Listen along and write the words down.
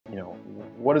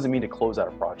what does it mean to close out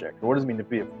a project? Or what does it mean to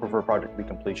be for a project to be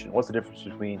completion? What's the difference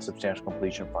between substantial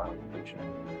completion and final completion?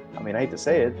 I mean, I hate to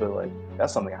say it, but like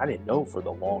that's something I didn't know for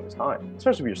the longest time,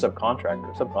 especially if you're a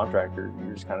subcontractor.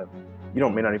 You're just kind of,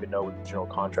 may not even know what the general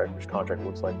contractor's contract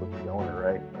looks like with the owner,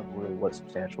 right? Or really what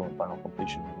substantial and final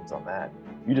completion means on that.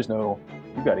 You just know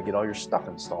you got to get all your stuff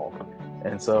installed.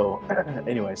 And so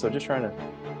anyway, so just trying to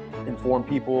inform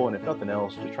people, and if nothing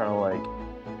else, just trying to like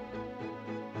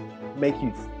make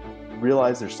you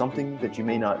realize there's something that you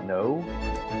may not know.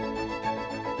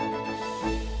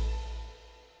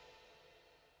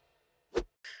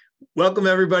 Welcome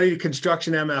everybody to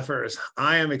Construction MF'ers.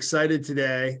 I am excited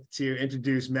today to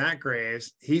introduce Matt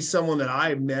Graves. He's someone that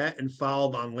I met and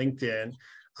followed on LinkedIn.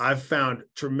 I've found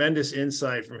tremendous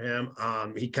insight from him.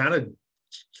 He kind of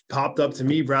popped up to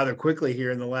me rather quickly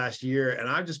here in the last year, and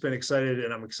I've just been excited,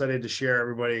 and I'm excited to share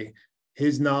everybody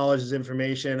his knowledge, his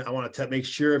information. I want to make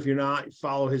sure if you're not,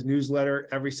 follow his newsletter.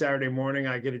 Every Saturday morning,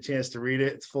 I get a chance to read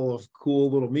it. It's full of cool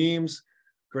little memes,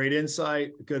 great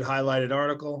insight, good highlighted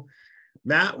article.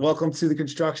 Matt, welcome to the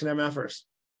Construction MF'ers.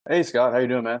 Hey, Scott. How you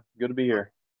doing, man? Good to be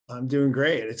here. I'm doing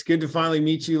great. It's good to finally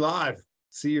meet you live,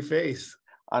 see your face.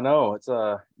 I know. It's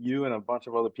you and a bunch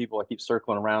of other people I keep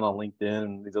circling around on LinkedIn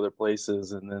and these other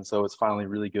places. And then so it's finally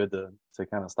really good to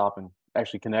kind of stop and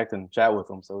actually connect and chat with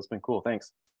them. So it's been cool.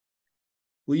 Thanks.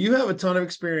 Well, you have a ton of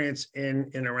experience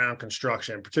in and around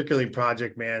construction, particularly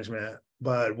project management.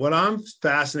 But what I'm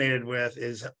fascinated with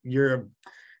is your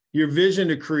vision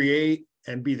to create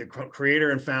and be the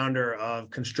creator and founder of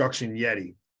Construction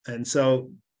Yeti. And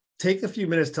so take a few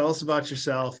minutes, tell us about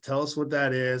yourself, tell us what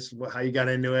that is, how you got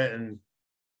into it, and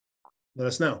let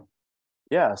us know.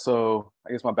 Yeah, so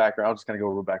I guess my background, I'll just kind of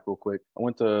go back real quick. I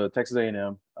went to Texas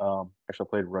A&M. Actually, I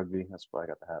played rugby. That's why I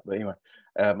got the hat. But anyway,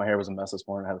 my hair was a mess this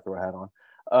morning. I had to throw a hat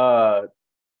on.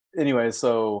 Anyway,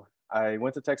 so I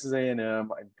went to Texas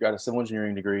A&M. I got a civil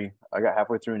engineering degree. I got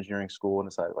halfway through engineering school and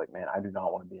decided, like, man, I do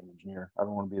not want to be an engineer. I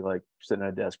don't want to be like sitting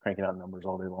at a desk cranking out numbers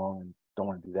all day long, and don't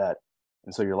want to do that.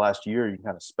 And so your last year, you can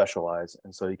kind of specialize.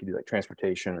 And so you could do like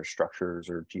transportation or structures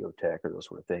or geotech or those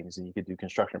sort of things. And you could do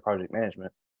construction project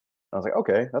management. And I was like,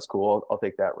 okay, that's cool. I'll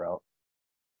take that route.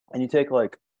 And you take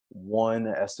like one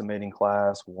estimating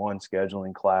class, one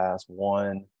scheduling class,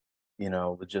 one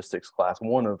logistics class,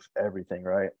 one of everything,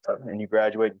 right? And you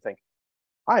graduate and think,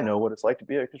 I know what it's like to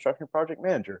be a construction project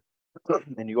manager.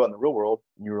 And you go out in the real world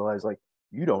and you realize, like,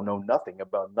 you don't know nothing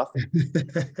about nothing.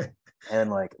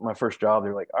 And like my first job,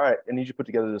 they're like, all right, I need you to put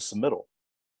together this submittal.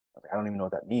 I was like, I don't even know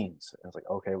what that means. And I was like,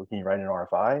 okay, well, can you write an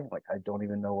RFI? Like, I don't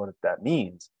even know what that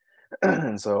means.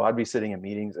 And so I'd be sitting in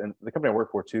meetings, and the company I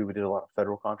work for too, we did a lot of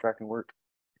federal contracting work.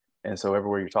 And so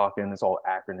everywhere you're talking, it's all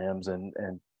acronyms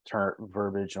and term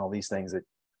verbiage and all these things that,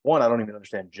 one, I don't even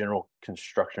understand general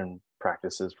construction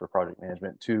practices for project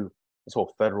management. Two, this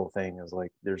whole federal thing is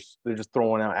like, they're just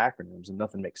throwing out acronyms and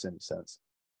nothing makes any sense.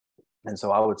 And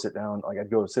so I would sit down, like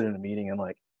I'd go sit in a meeting and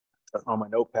like on my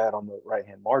notepad on the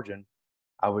right-hand margin,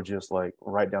 I would just like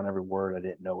write down every word I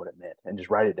didn't know what it meant and just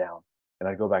write it down. And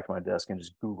I'd go back to my desk and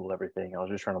just Google everything. I was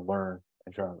just trying to learn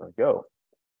and trying to like go.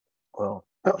 Well,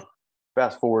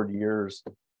 fast forward years,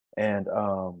 and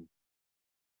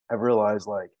I realized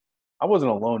like I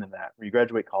wasn't alone in that. When you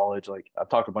graduate college, like I've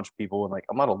talked to a bunch of people, and like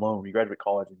I'm not alone. When you graduate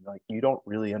college, and like you don't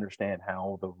really understand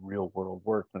how the real world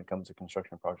works when it comes to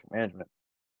construction project management.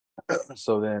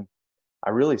 So then I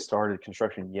really started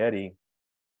Construction Yeti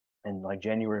in like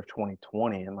January of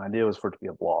 2020, and my idea was for it to be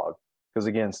a blog. Because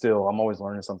again, still, I'm always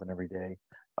learning something every day.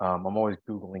 I'm always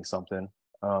Googling something.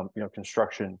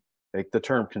 Construction, like the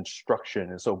term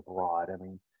construction is so broad. I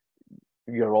mean,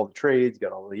 you got all the trades, you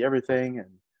got all the everything. And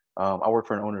I work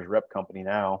for an owner's rep company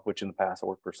now, which in the past I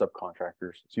worked for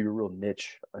subcontractors. So you're real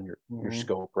niche on your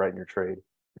scope, right, in your trade.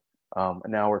 And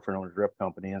now I work for an owner's rep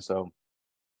company. And so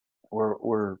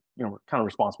we're kind of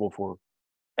responsible for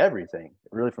everything,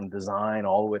 really, from design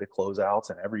all the way to closeouts,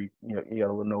 and you got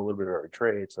to know a little bit of every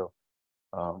trade. So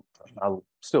I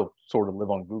still sort of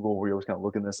live on Google, where you're always kind of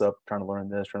looking this up, trying to learn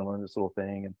this little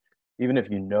thing. And even if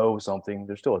you know something,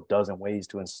 there's still a dozen ways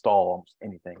to install almost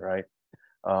anything, right?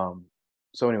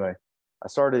 So anyway, I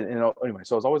started,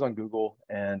 so I was always on Google,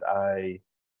 and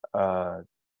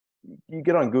you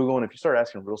get on Google, and if you start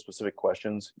asking real specific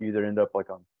questions, you either end up like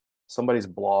on somebody's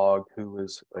blog who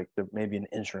is like, maybe an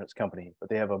insurance company, but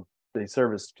they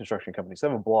service construction companies. They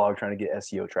have a blog trying to get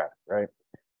SEO traffic, right?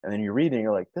 And then you're reading,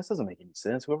 you're like, this doesn't make any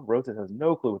sense. Whoever wrote this has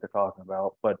no clue what they're talking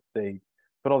about, but they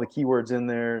put all the keywords in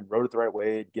there and wrote it the right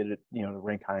way to get it, to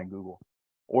rank high in Google.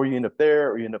 Or you end up there,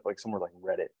 or you end up like somewhere like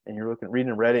Reddit, and you're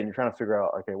reading Reddit, and you're trying to figure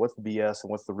out, okay, what's the BS and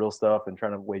what's the real stuff, and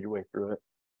trying to wade your way through it.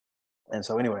 And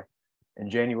so anyway, in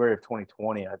January of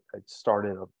 2020, I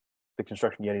started the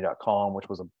constructionyeti.com, which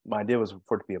was my idea was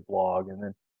for it to be a blog, and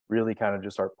then really kind of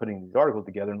just start putting these articles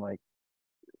together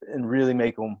and really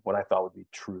make them what I thought would be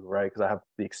true, right? Because I have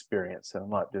the experience, and I'm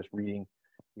not just reading,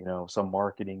 some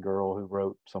marketing girl who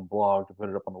wrote some blog to put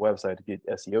it up on the website to get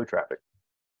SEO traffic.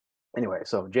 Anyway,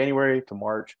 so January to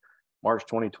March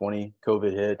 2020,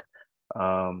 COVID hit.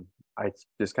 I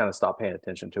just kind of stopped paying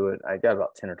attention to it. I got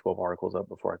about 10 or 12 articles up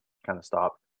before I kind of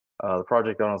stopped. The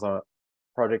project I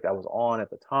was on at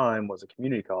the time was a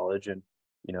community college, and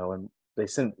they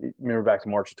sent, remember back to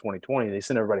March of 2020, they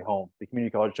sent everybody home. The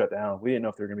community college shut down. We didn't know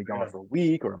if they were going to be gone for a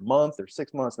week or a month or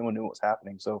 6 months. No one knew what was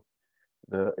happening. So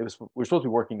we were supposed to be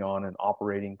working on an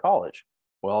operating college.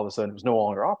 Well, all of a sudden it was no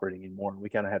longer operating anymore, and we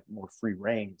kind of had more free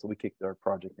reign. So we kicked our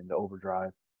project into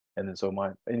overdrive. And then so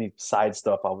any side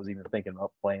stuff I was even thinking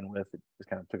about playing with, it just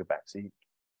kind of took a back seat.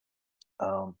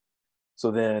 So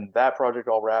then that project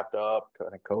all wrapped up,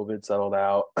 kind of COVID settled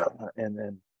out. And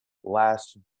then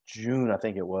last June, I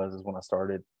think it was, is when I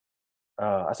started.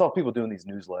 I saw people doing these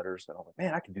newsletters, and I was like,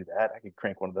 man, I can do that. I could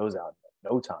crank one of those out in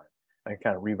no time. I could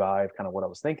kind of revive kind of what I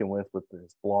was thinking with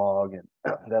this blog and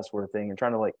that sort of thing, and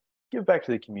trying to like give back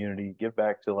to the community, give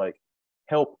back to like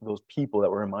help those people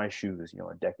that were in my shoes,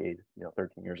 a decade,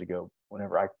 13 years ago,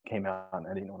 whenever I came out and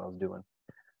I didn't know what I was doing.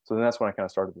 So then that's when I kind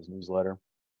of started this newsletter.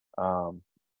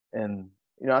 And,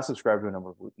 I subscribe to a number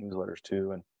of newsletters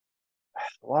too. And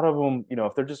a lot of them,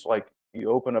 if they're just like, you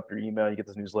open up your email, you get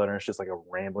this newsletter, and it's just like a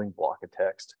rambling block of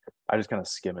text, I just kind of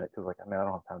skim it because I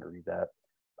don't have time to read that.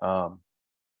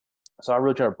 So I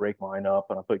really try to break mine up,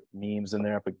 and I put memes in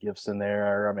there, I put GIFs in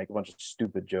there, I make a bunch of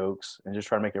stupid jokes and just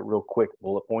try to make it real quick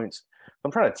bullet points.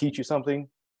 I'm trying to teach you something,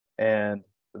 and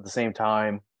at the same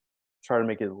time, try to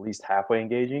make it at least halfway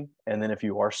engaging. And then if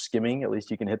you are skimming, at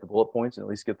least you can hit the bullet points and at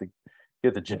least get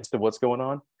the gist of what's going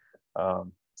on.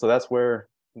 So that's where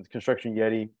the Construction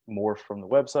Yeti morphed from the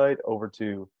website over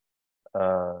to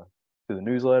the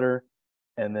newsletter.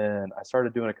 And then I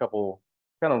started doing a couple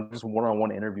kind of just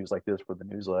one-on-one interviews like this for the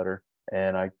newsletter.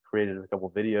 And I created a couple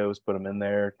videos, put them in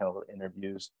there, kind of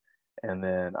interviews. And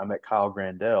then I met Kyle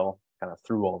Grandell kind of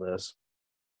through all this,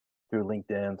 through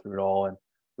LinkedIn, through it all. And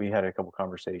we had a couple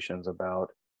conversations about,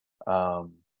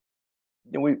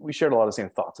 we shared a lot of the same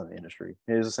thoughts on the industry.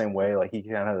 He was the same way, like he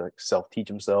kind of had to like self-teach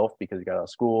himself because he got out of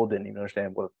school, didn't even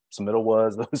understand what submittal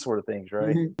was, those sort of things,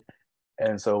 right? Mm-hmm.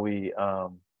 And so we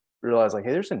realized like,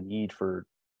 hey, there's a need for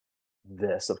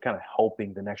this, of kind of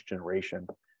helping the next generation.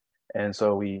 And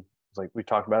so we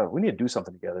talked about it. We need to do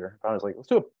something together. I was like, we're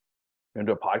gonna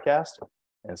do a podcast.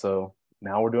 And so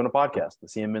now we're doing a podcast, the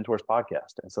CM Mentors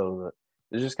podcast. And so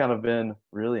it's just kind of been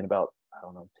really in about,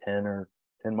 10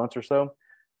 months or so,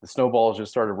 the snowballs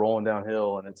just started rolling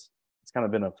downhill, and it's kind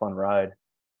of been a fun ride.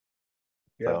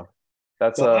 Yeah. So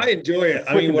that's I enjoy it.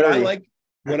 I mean, what I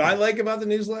like about the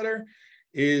newsletter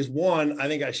is, one, I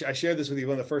think I shared this with you.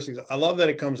 One of the first things, I love that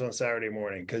it comes on Saturday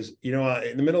morning because, in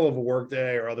the middle of a work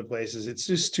day or other places, it's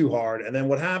just too hard. And then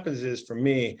what happens is, for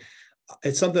me,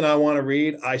 it's something I want to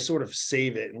read. I sort of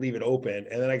save it and leave it open,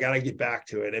 and then I got to get back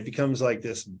to it. It becomes like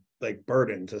this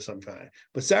burden to some kind.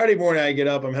 But Saturday morning, I get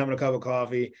up, I'm having a cup of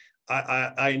coffee.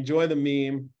 I enjoy the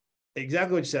meme.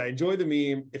 Exactly what you said. I enjoy the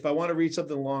meme. If I want to read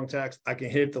something long text, I can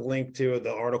hit the link to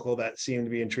the article that seemed to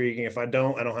be intriguing. If I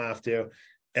don't have to.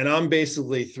 And I'm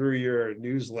basically through your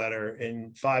newsletter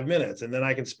in 5 minutes. And then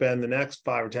I can spend the next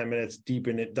 5 or 10 minutes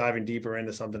diving deeper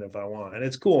into something if I want. And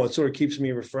it's cool. It sort of keeps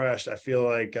me refreshed. I feel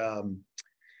like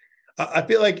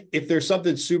if there's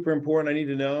something super important I need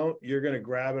to know, you're going to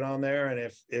grab it on there. And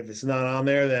if it's not on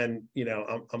there, then,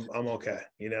 I'm okay,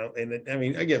 and I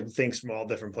mean, I get things from all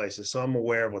different places, so I'm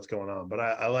aware of what's going on, but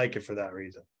I like it for that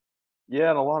reason. Yeah.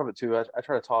 And a lot of it too, I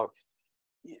try to talk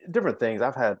different things.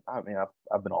 I've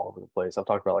been all over the place. I've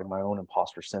talked about like my own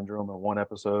imposter syndrome in one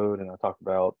episode. And I talked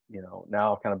about,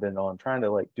 now I've kind of been on trying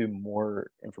to like do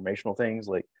more informational things.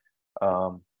 Like,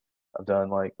 I've done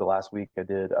like the last week I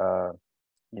did,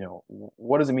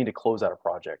 what does it mean to close out a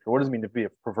project? Or what does it mean to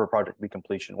prefer project to be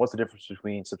completion? What's the difference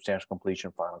between substantial completion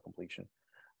and final completion?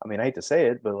 I mean, I hate to say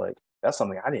it, but like, that's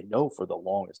something I didn't know for the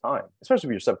longest time, especially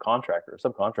if you're a subcontractor. A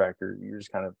subcontractor, you're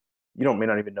just kind of, may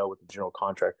not even know what the general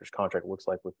contractor's contract looks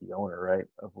like with the owner, right?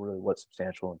 Of really what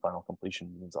substantial and final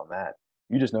completion means on that.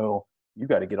 You just know you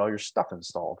got to get all your stuff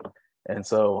installed. And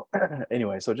so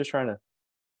anyway, so just trying to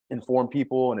inform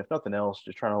people, and if nothing else,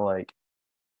 just trying to like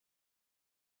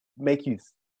make you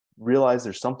realize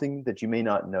there's something that you may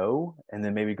not know, and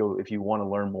then maybe go, if you want to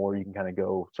learn more, you can kind of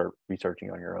go start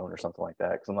researching on your own or something like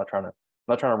that. Because I'm not trying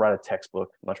to write a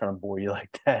textbook. I'm not trying to bore you like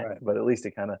that, right. But at least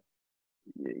it kind of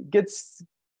gets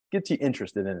you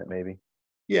interested in it, maybe.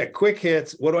 Yeah, quick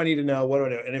hits. What do I need to know? What do I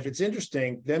know? And if it's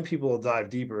interesting, then people will dive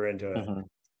deeper into it. Mm-hmm.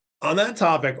 On that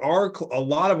topic, a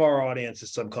lot of our audience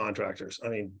is subcontractors. I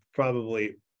mean,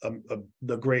 probably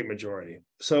the great majority.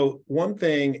 So one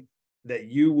thing that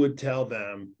you would tell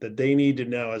them that they need to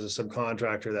know as a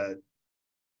subcontractor, that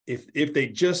if they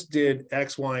just did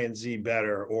X, Y, and Z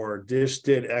better, or just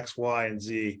did X, Y, and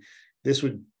Z, this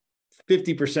would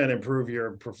 50% improve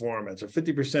your performance, or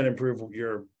 50% improve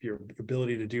your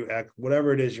ability to do X,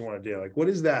 whatever it is you want to do. Like, what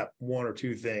is that one or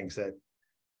two things that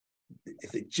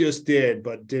if they just did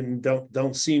but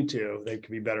don't seem to, they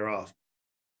could be better off?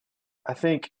 I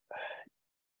think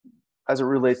as it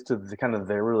relates to the kind of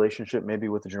their relationship, maybe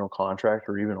with the general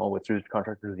contractor, or even all the way through the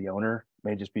contractor to the owner,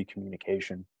 may just be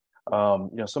communication. So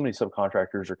many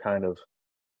subcontractors are kind of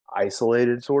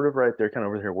isolated, sort of, right? They're kind of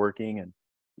over here working, and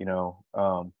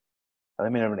they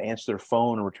may not even answer their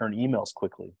phone or return emails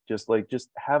quickly. Just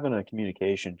having a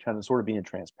communication, kind of sort of being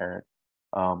transparent.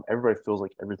 Everybody feels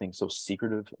like everything's so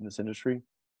secretive in this industry,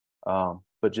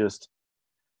 but just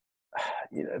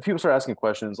if people start asking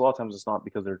questions, a lot of times it's not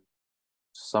because they're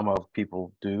some of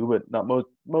people do, but not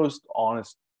most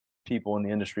honest people in the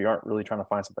industry aren't really trying to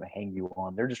find something to hang you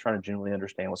on. They're just trying to genuinely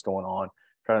understand what's going on,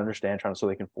 trying so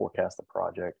they can forecast the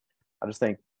project. I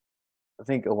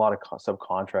think a lot of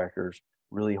subcontractors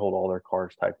really hold all their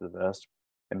cards tight to the vest,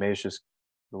 and maybe it's just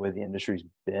the way the industry's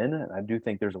been. And I do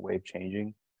think there's a wave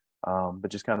changing, but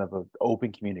just kind of an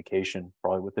open communication,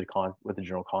 probably with the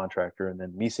general contractor, and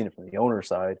then me seeing it from the owner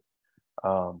side.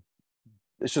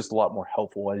 It's just a lot more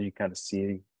helpful as you kind of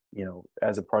see,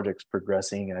 as a project's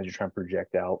progressing and as you're trying to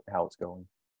project out how it's going.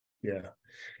 Yeah.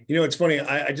 It's funny.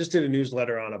 I just did a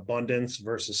newsletter on abundance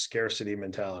versus scarcity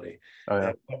mentality. Oh,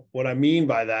 yeah. And what I mean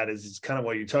by that is it's kind of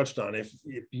what you touched on. If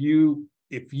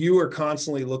you are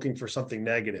constantly looking for something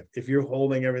negative, if you're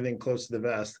holding everything close to the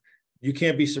vest, you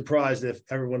can't be surprised if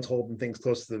everyone's holding things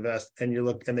close to the vest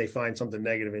and they find something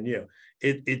negative in you.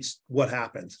 It's what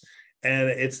happens. And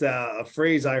it's a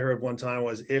phrase I heard one time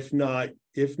was, if not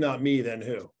me, then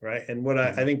who, right? And what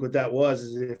I think what that was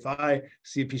is, if I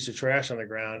see a piece of trash on the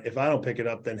ground, if I don't pick it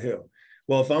up, then who?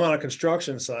 Well, if I'm on a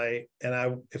construction site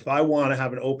and if I want to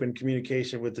have an open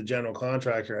communication with the general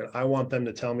contractor, and I want them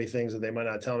to tell me things that they might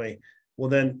not tell me, well,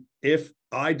 then if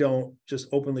I don't just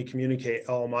openly communicate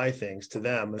all my things to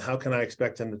them, how can I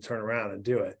expect them to turn around and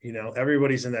do it?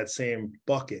 Everybody's in that same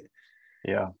bucket.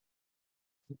 Yeah.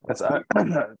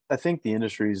 I think the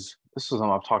industry's, this is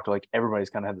something I've talked to, like, everybody's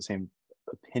kind of had the same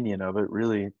opinion of it,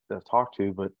 really, that I've talked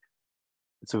to, but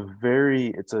it's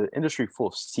an industry full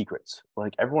of secrets.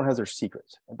 Like, everyone has their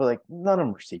secrets, but like none of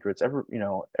them are secrets.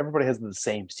 Everybody has the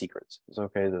same secrets. It's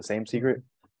okay, the same secret.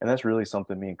 And that's really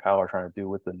something me and Kyle are trying to do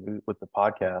with the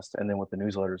podcast, and then with the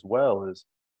newsletter as well, is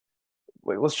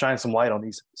let's shine some light on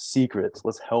these secrets.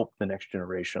 Let's help the next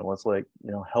generation. Let's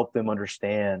help them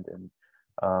understand. And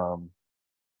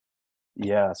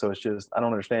yeah, so it's just, I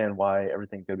don't understand why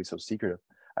everything's going to be so secretive.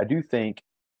 I do think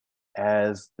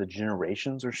as the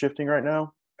generations are shifting right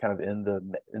now, kind of in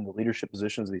the leadership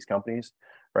positions of these companies,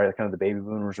 right? Kind of the baby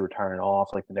boomers are retiring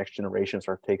off, like the next generation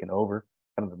start taking over.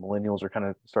 Kind of the millennials are kind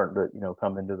of starting to,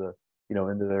 come into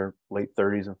into their late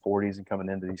 30s and 40s and coming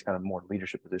into these kind of more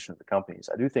leadership positions of the companies.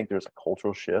 I do think there's a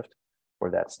cultural shift where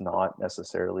that's not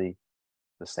necessarily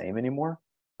the same anymore.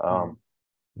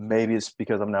 Maybe it's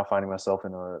because I'm now finding myself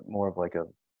in a more of like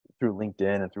through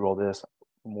LinkedIn and through all this,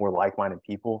 more like-minded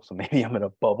people. So maybe I'm in a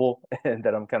bubble and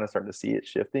that I'm kind of starting to see it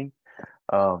shifting.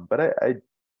 But the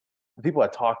people I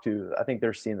talk to, I think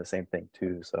they're seeing the same thing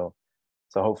too. So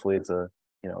hopefully it's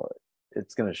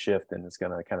it's going to shift, and it's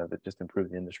going to kind of just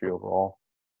improve the industry overall.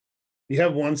 You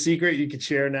have one secret you could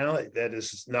share now that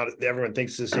is not, everyone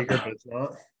thinks it's a secret, but it's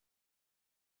not?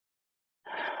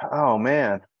 Oh,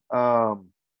 man.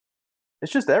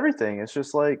 It's just everything. It's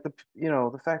just like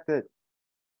the fact that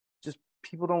just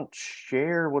people don't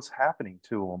share what's happening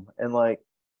to them. And like,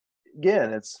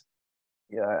 again,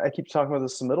 I keep talking about the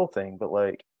submittal thing, but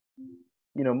like,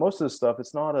 most of the stuff,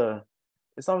 it's not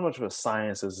as much of a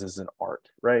science as is an art,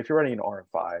 right? If you're writing an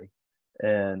RFI,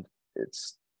 and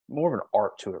it's more of an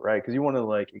art to it, right? Because you want to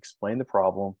like explain the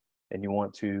problem, and you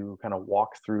want to kind of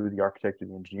walk through the architect or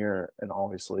the engineer. And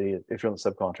obviously, if you're on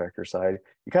the subcontractor side,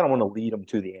 you kind of want to lead them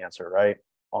to the answer, right?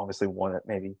 Obviously, one that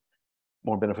maybe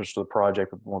more beneficial to the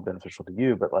project, but more beneficial to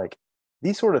you. But like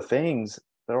these sort of things,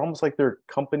 they're almost like they're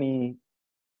company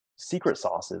secret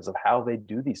sauces of how they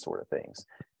do these sort of things.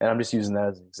 And I'm just using that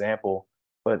as an example.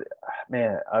 But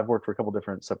man, I've worked for a couple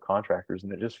different subcontractors,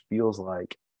 and it just feels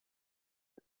like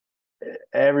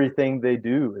everything they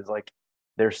do is like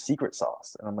their secret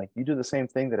sauce. And I'm like, you do the same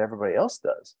thing that everybody else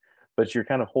does. but you're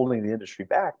kind of holding the industry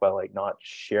back by like not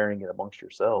sharing it amongst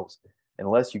yourselves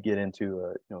unless you get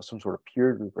into a, some sort of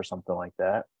peer group or something like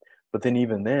that. But then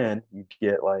even then you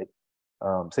get like,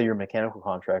 say you're a mechanical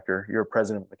contractor, you're a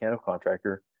president of a mechanical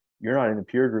contractor, you're not in a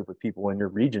peer group with people in your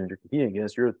region you're competing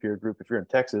against. You're a peer group if you're in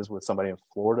Texas with somebody in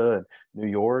Florida and New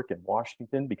York and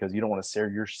Washington, because you don't want to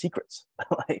share your secrets.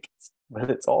 Like,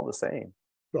 but it's all the same.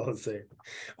 All the same.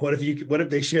 What if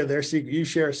they share their secret? You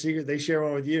share a secret, they share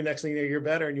one with you. Next thing you know, you're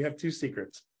better and you have two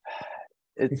secrets.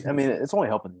 I mean, it's only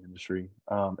helping the industry,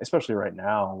 especially right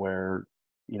now where,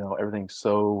 everything's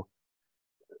so,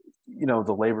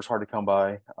 the labor's hard to come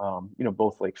by,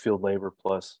 both like field labor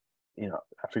plus,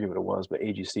 I forget what it was, but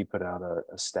AGC put out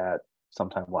a stat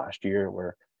sometime last year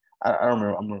where I don't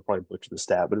remember, I'm going to probably butcher the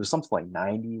stat, but it was something like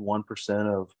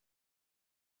 91% of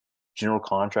general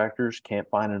contractors can't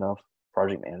find enough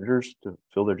project managers to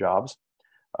fill their jobs.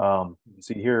 So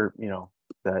you hear,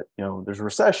 that, there's a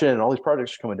recession and all these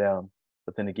projects are coming down,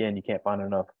 but then again, you can't find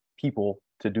enough people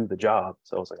to do the job.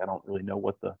 So it's like, I don't really know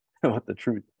what the, what the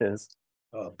truth is.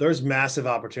 There's massive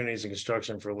opportunities in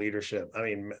construction for leadership. I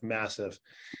mean, massive.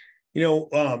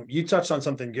 You touched on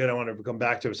something good. I want to come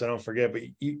back to it so I don't forget, but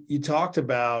you talked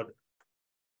about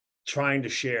trying to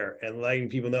share and letting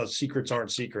people know secrets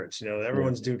aren't secrets.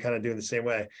 Everyone's doing the same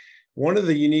way. One of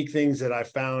the unique things that I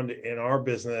found in our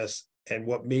business and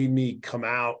what made me come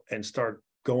out and start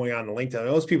going on LinkedIn,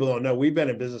 most people don't know, we've been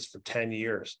in business for 10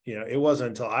 years. It wasn't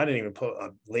until I didn't even put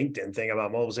a LinkedIn thing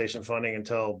about mobilization funding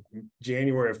until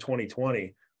January of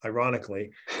 2020.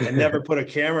 Ironically, and never put a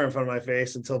camera in front of my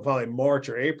face until probably March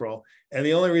or April. And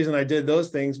the only reason I did those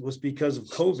things was because of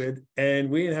COVID and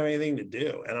we didn't have anything to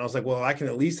do. And I was like, well, I can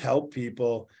at least help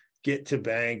people get to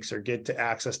banks or get to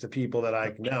access to people that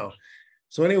I know.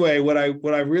 So anyway, what I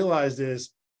realized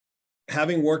is,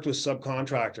 having worked with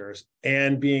subcontractors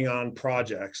and being on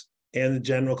projects and the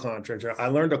general contractor, I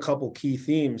learned a couple key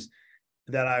themes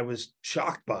that I was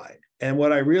shocked by. And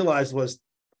what I realized was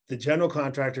the general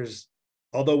contractors,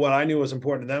 although what I knew was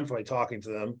important to them by talking to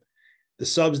them, the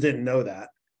subs didn't know that.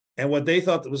 And what they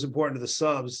thought that was important to the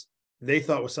subs, they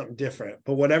thought was something different.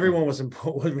 But what everyone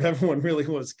really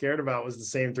was scared about was the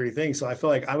same three things. So I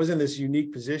felt like I was in this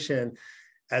unique position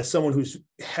as someone who's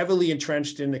heavily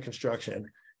entrenched in the construction,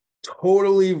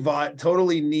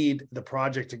 totally need the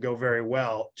project to go very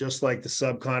well, just like the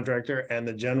subcontractor and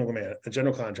the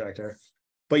general contractor.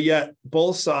 But yet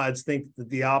both sides think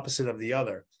the opposite of the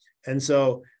other. And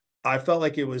so I felt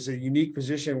like it was a unique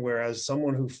position, whereas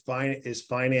someone who is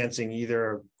financing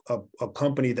either a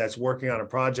company that's working on a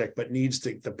project but needs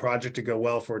the project to go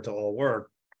well for it to all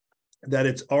work, that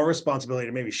it's our responsibility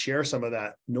to maybe share some of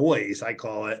that noise, I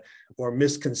call it, or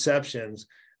misconceptions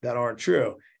that aren't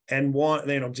true. And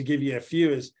to give you a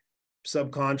few is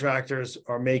subcontractors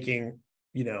are making,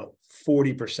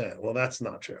 40%. Well, that's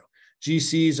not true.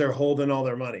 GCs are holding all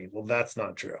their money. Well, that's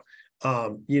not true.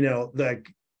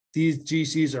 These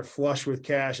GCs are flush with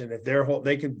cash, and if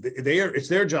it's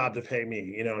their job to pay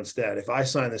me, instead, if I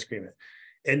sign this agreement.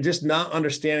 And just not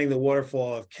understanding the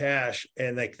waterfall of cash,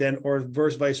 and or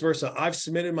vice versa. I've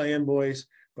submitted my invoice,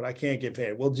 but I can't get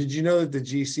paid. Well, did you know that the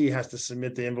GC has to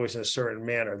submit the invoice in a certain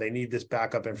manner? They need this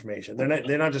backup information.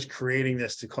 They're not just creating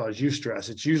this to cause you stress.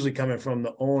 It's usually coming from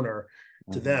the owner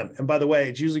to them. And by the way,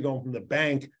 it's usually going from the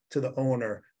bank to the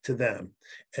owner to them.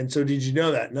 And so did you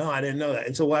know that? No, I didn't know that.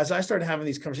 And so as I started having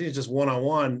these conversations just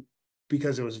one-on-one,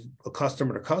 because it was a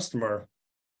customer to customer,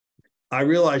 I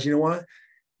realized, you know what?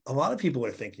 A lot of people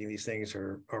are thinking these things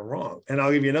are wrong. And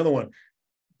I'll give you another one.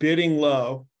 Bidding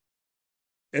low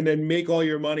and then make all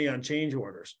your money on change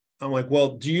orders. I'm like,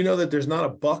 well, do you know that there's not a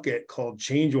bucket called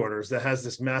change orders that has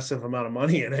this massive amount of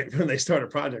money in it when they start a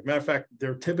project? Matter of fact,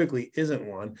 there typically isn't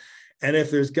one. And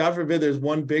if there's, God forbid, there's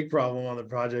one big problem on the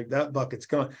project, that bucket's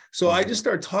gone. So I just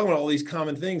started talking about all these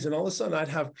common things. And all of a sudden I'd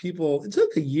have people, it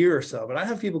took a year or so, but I'd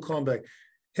have people call me back,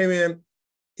 hey man,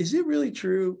 is it really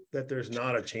true that there's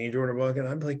not a change order bucket?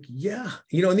 I'm like, yeah,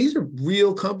 and these are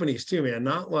real companies too, man,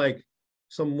 not like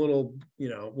some little, we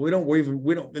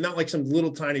don't, not like some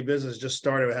little tiny business just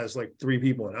started, has like 3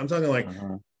 people in it. I'm talking like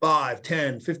 5,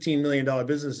 10, $15 million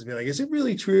businesses. Be like, is it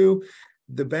really true?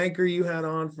 The banker you had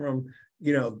on from,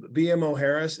 BMO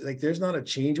Harris, like there's not a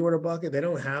change order bucket. They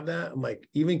don't have that. I'm like,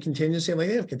 even contingency. I'm like,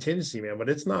 they have contingency, man, but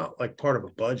it's not like part of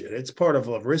a budget. It's part of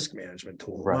a risk management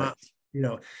tool. Right.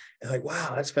 Not, and like,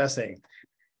 wow, that's fascinating.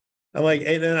 I'm like,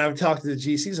 and then I've talked to the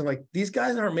GCs. I'm like, these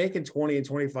guys aren't making 20 and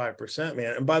 25%,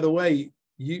 man. And by the way,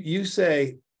 you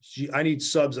say, I need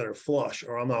subs that are flush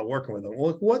or I'm not working with them.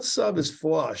 Well, what sub is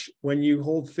flush when you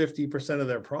hold 50% of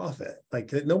their profit?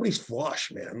 Like nobody's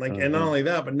flush, man. Like, and not only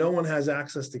that, but no one has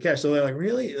access to cash. So they're like,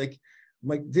 really? Like, I'm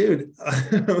like, dude,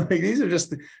 like these are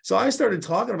just, so I started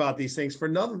talking about these things for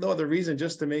no other reason,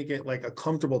 just to make it like a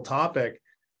comfortable topic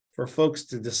for folks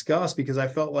to discuss, because I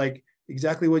felt like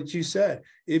exactly what you said.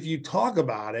 If you talk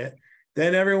about it,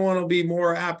 then everyone will be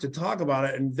more apt to talk about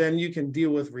it. And then you can deal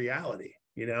with reality,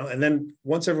 and then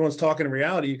once everyone's talking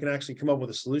reality, you can actually come up with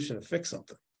a solution to fix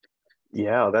something.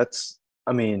 Yeah,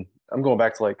 I mean, I'm going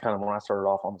back to like kind of when I started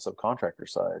off on the subcontractor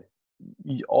side.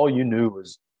 All you knew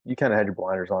was you kind of had your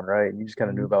blinders on, right? You just kind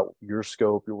of knew about your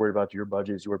scope. You're worried about your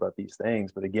budgets. You're worried about these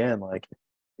things. But again, like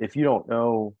if you don't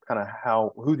know kind of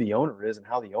who the owner is and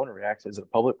how the owner reacts, is it a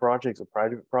public project, is it a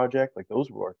private project? Like those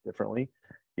work differently.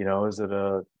 Is it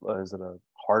a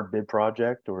hard bid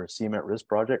project or a cement risk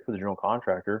project for the general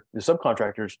contractor? The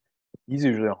subcontractors, he's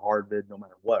usually a hard bid no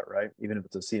matter what, right? Even if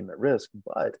it's a cement risk,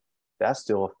 but that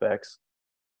still affects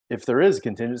if there is a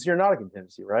contingency or not a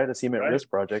contingency, right? A cement risk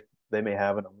project, they may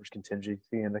have an owner's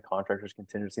contingency and the contractor's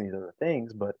contingency and these other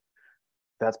things, but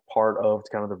that's part of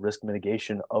kind of the risk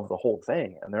mitigation of the whole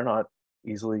thing. And they're not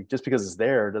easily, just because it's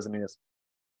there doesn't mean it's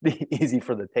easy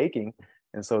for the taking.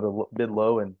 And so to bid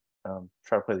low and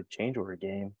try to play the change order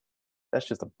game, that's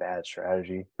just a bad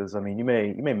strategy. Because I mean, you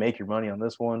may make your money on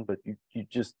this one, but you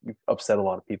upset a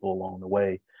lot of people along the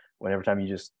way. When every time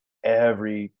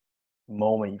every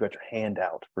moment you got your hand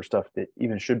out for stuff that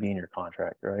even should be in your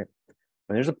contract, right?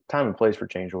 And there's a time and place for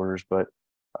change orders, but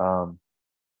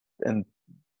and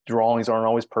drawings aren't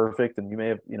always perfect, and you may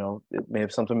have, it may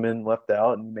have something been left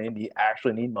out, and you may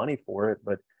actually need money for it.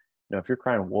 But if you're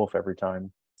crying wolf every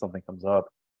time something comes up,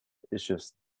 it's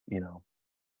just,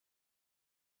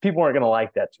 people aren't going to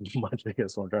like that too much, I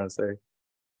guess what I'm trying to say.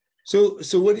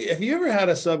 So what have you ever had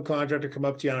a subcontractor come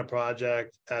up to you on a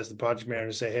project as the project manager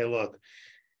and say, hey, look,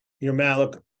 Matt,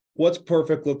 look, what's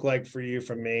perfect look like for you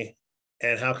from me?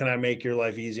 And how can I make your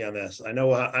life easy on this? I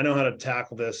know how to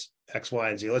tackle this X, Y,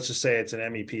 and Z. Let's just say it's an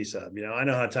MEP sub. I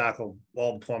know how to tackle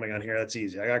all the plumbing on here. That's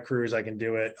easy. I got crews. I can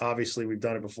do it. Obviously, we've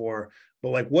done it before. But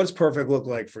like, what's perfect look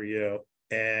like for you?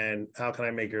 And how can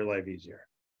I make your life easier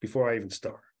before I even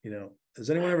start? Has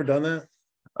anyone ever done that?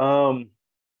 I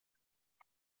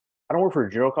don't work for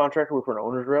a general contractor. I work for an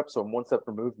owner's rep. So I'm one step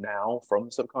removed now from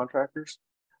the subcontractors.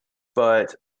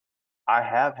 But I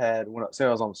have had, when I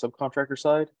was on the subcontractor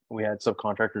side, we had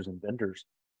subcontractors and vendors.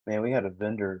 Man, we had a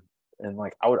vendor, and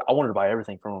like I wanted to buy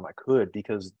everything from them I could,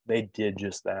 because they did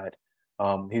just that.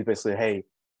 He was basically, hey,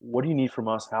 what do you need from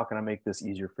us? How can I make this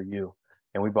easier for you?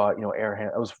 And we bought,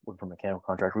 I was from a mechanical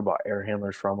contractor. We bought air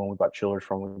handlers from them. We bought chillers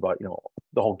from them. We bought,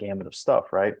 the whole gamut of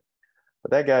stuff, right?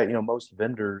 But that guy, most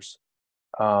vendors,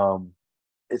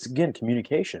 it's again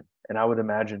communication. And I would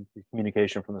imagine the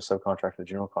communication from the subcontractor to the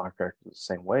general contractor is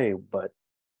the same way. But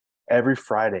every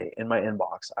Friday in my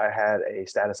inbox, I had a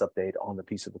status update on the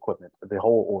piece of equipment, the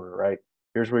whole order, right?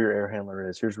 Here's where your air handler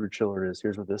is. Here's where your chiller is.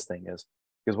 Here's where this thing is.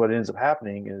 Because what ends up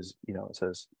happening is, it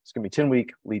says it's going to be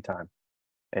 10-week lead time.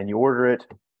 And you order it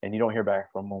and you don't hear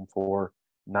back from them for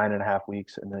 9.5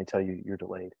 weeks. And then they tell you you're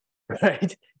delayed,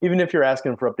 right? Even if you're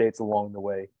asking for updates along the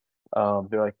way,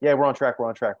 they're like, yeah, we're on track.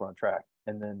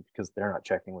 And then because they're not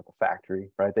checking with the factory,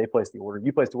 right? They place the order.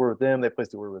 You place the order with them. They place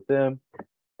the order with them.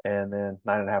 And then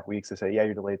 9.5 weeks, they say, yeah,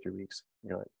 you're delayed 3 weeks.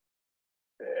 You're like,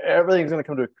 everything's going to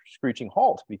come to a screeching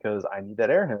halt because I need that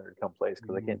air handler to come place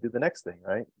because I can't do the next thing,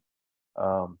 right?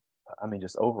 I mean,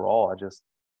 just overall,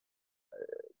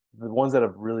 the ones that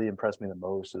have really impressed me the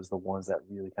most is the ones that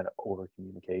really kind of over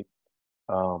communicate,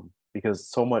 because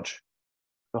so much,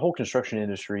 the whole construction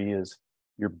industry is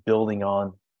you're building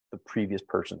on the previous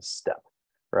person's step,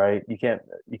 right? You can't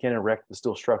erect the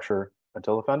steel structure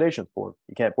until the foundation's poured.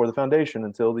 You can't pour the foundation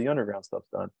until the underground stuff's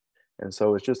done. And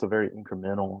so it's just a very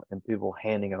incremental, and people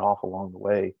handing it off along the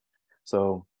way.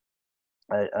 So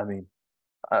I mean,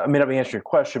 I may not be answering your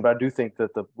question, but I do think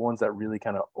that the ones that really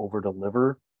kind of over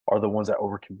deliver are the ones that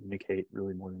over communicate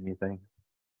really more than anything.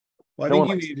 Well, I think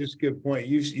you made just a good point.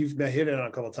 You've hit it on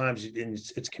a couple of times, and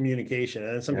it's communication.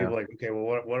 And then some people are like, okay,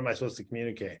 well, what am I supposed to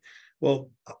communicate? Well,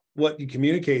 what you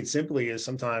communicate simply is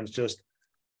sometimes just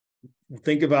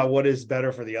think about what is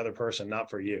better for the other person, not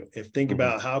for you. Think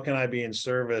about how can I be in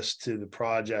service to the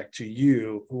project, to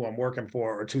you, who I'm working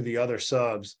for, or to the other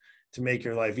subs to make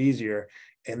your life easier.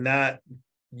 And that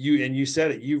you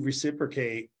said it, you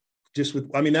reciprocate just with,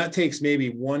 I mean, that takes maybe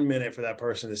 1 minute for that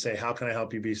person to say, how can I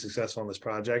help you be successful in this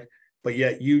project? But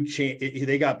yet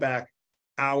they got back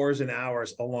hours and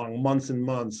hours along months and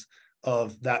months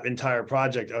of that entire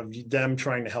project of them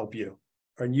trying to help you.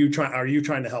 Are you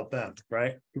trying to help them?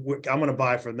 Right. I'm going to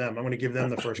buy from them. I'm going to give them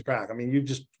the first crack. I mean,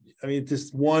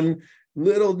 just one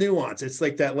little nuance. It's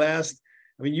like that last,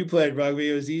 you played rugby.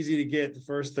 It was easy to get the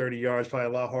first 30 yards, probably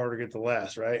a lot harder to get the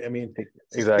last, right? I mean,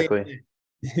 exactly.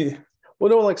 Well,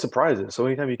 no one likes surprises. So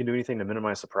anytime you can do anything to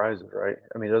minimize surprises, right?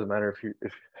 I mean, it doesn't matter if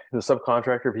the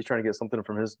subcontractor, if he's trying to get something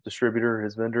from his distributor,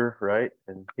 his vendor, right?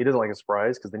 And he doesn't like a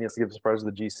surprise because then he has to give a surprise to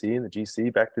the GC and the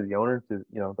GC back to the owner to,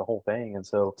 the whole thing. And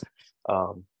so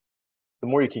um, the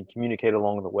more you can communicate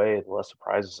along the way, the less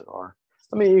surprises there are.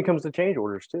 I mean, it comes to change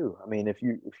orders too. I mean, if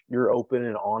you're open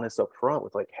and honest up front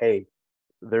with like, hey,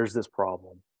 there's this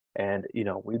problem, and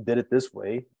we bid it this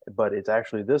way, but it's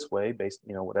actually this way based,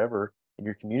 whatever, and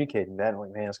you're communicating that, and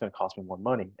like, man, it's going to cost me more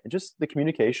money, and just the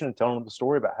communication and telling them the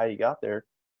story about how you got there.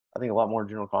 I think a lot more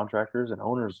general contractors and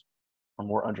owners are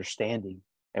more understanding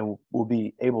and will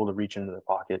be able to reach into their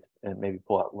pocket and maybe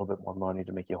pull out a little bit more money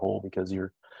to make you whole because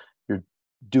you're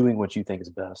doing what you think is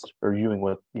best, or you're doing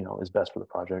what is best for the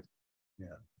project. Yeah.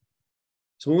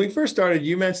 So when we first started,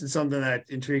 you mentioned something that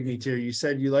intrigued me too. You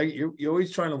said you're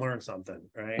always trying to learn something,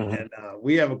 right? Mm-hmm. And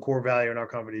we have a core value in our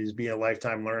company is be a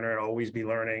lifetime learner, always be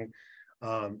learning,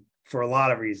 for a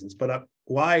lot of reasons. But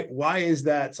why is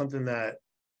that something that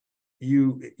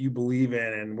you believe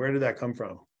in, and where did that come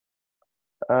from?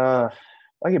 I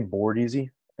get bored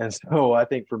easy, and so I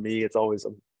think for me, it's always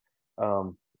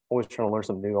always trying to learn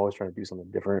something new, always trying to do something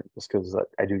different, just because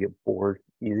I do get bored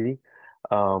easy.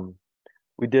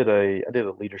 I did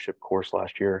a leadership course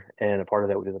last year, and a part of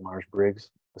that we did the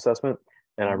Myers-Briggs assessment,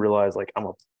 and I realized like I'm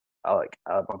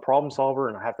a problem solver,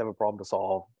 and I have to have a problem to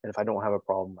solve, and if I don't have a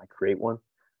problem, I create one.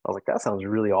 I was like, that sounds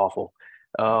really awful.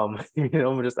 I'm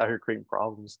just out here creating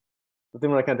problems. But then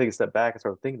when I kind of take a step back and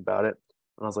started thinking about it,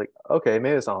 and I was like, okay,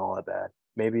 maybe it's not all that bad.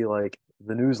 Maybe like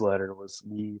the newsletter was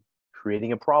me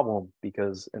creating a problem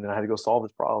and then I had to go solve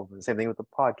this problem. And the same thing with the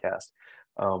podcast,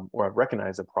 where I've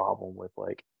recognized a problem with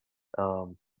like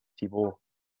people.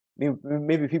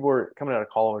 Maybe people are coming out of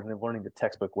college and they're learning the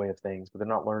textbook way of things, but they're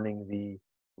not learning the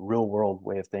real world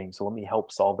way of things. So let me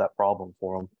help solve that problem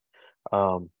for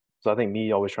them. So I think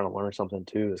me always trying to learn something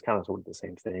too is kind of sort of the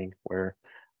same thing, where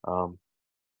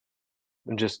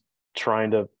I'm just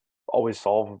trying to always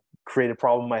create a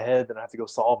problem in my head, then I have to go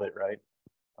solve it, right?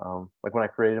 Like when I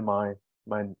created my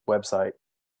website,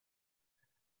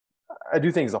 I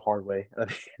do things the hard way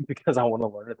because I want to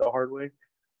learn it the hard way.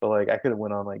 But like I could have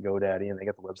went on like GoDaddy and they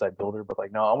got the website builder, but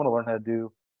like no, I want to learn how to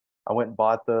do. I went and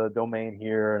bought the domain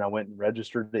here, and I went and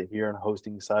registered it here on a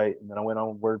hosting site, and then I went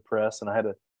on WordPress,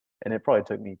 and it probably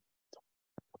took me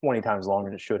 20 times longer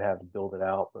than it should have to build it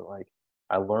out. But like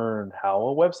I learned how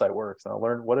a website works, and I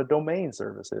learned what a domain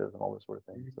service is, and all this sort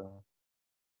of thing. So.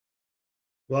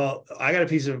 Well, I got a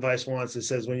piece of advice once that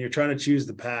says when you're trying to choose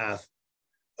the path,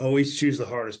 always choose the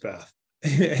hardest path.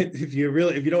 If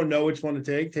you don't know which one to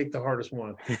take the hardest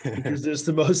one, because there's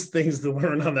the most things to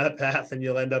learn on that path, and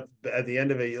you'll end up at the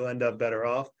end of it, you'll end up better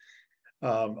off.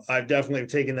 I've definitely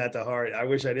taken that to heart. I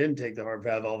wish I didn't take the hard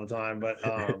path all the time, but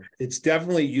it's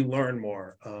definitely, you learn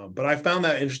more. But I found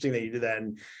that interesting that you did that,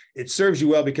 and it serves you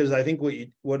well, because I think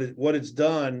what it's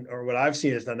done, or what I've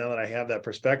seen is done, now that I have that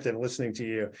perspective listening to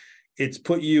you, it's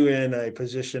put you in a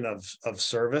position of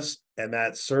service, and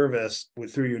that service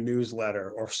through your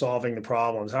newsletter or solving the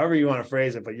problems, however you want to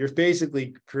phrase it, but you're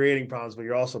basically creating problems, but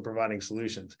you're also providing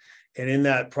solutions. And in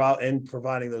that in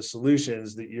providing those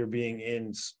solutions, that you're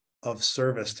being of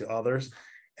service to others,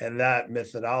 and that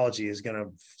methodology is going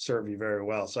to serve you very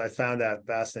well. So I found that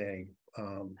fascinating,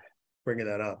 bringing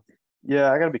that up.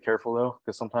 Yeah, I got to be careful though,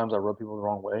 because sometimes I rub people the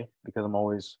wrong way, because I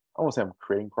won't say I'm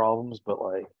creating problems, but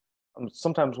like I'm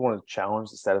sometimes want to challenge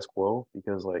the status quo,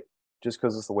 because like just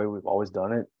because it's the way we've always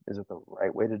done it, is it the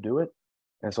right way to do it?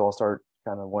 And so I'll start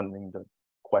kind of wanting to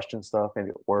question stuff,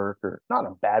 maybe at work, or not in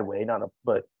a bad way,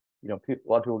 but a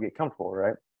lot of people get comfortable,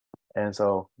 right? And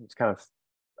so it's kind of,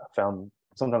 I found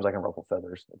sometimes I can ruffle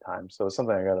feathers at times. So it's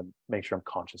something I got to make sure I'm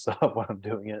conscious of when I'm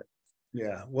doing it.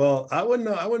 Yeah. Well, I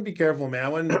wouldn't be careful, man. I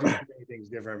wouldn't do many things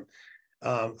different.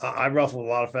 I ruffled a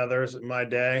lot of feathers in my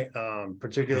day,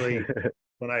 particularly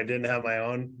when I didn't have my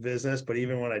own business, but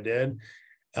even when I did,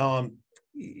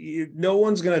 no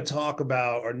one's going to talk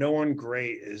about, or no one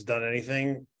great has done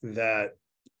anything that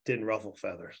didn't ruffle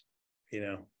feathers,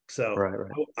 So right.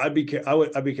 I'd be careful.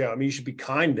 I mean, you should be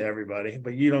kind to everybody,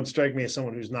 but you don't strike me as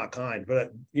someone who's not kind.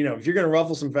 But if you're going to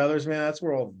ruffle some feathers, man, that's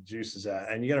where all the juice is at.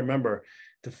 And you got to remember,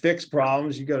 to fix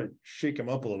problems, you got to shake them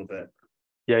up a little bit.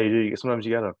 Yeah, you do. Sometimes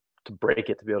you got to break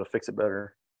it to be able to fix it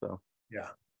better. So yeah.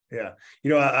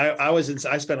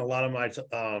 I spent a lot of my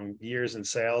years in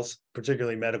sales,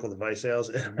 particularly medical device sales.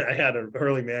 And I had an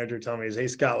early manager tell me, "Hey,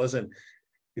 Scott, listen,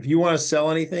 if you want to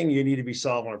sell anything, you need to be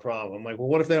solving a problem." I'm like, "Well,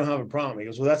 what if they don't have a problem?" He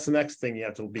goes, "Well, that's the next thing you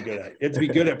have to be good at. You have to be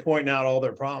good at pointing out all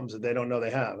their problems that they don't know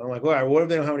they have." I'm like, "All right, what if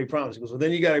they don't have any problems?" He goes, "Well,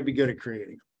 then you got to be good at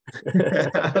creating."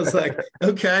 I was like,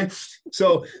 okay.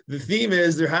 So the theme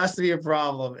is there has to be a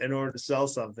problem in order to sell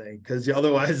something, because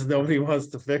otherwise nobody wants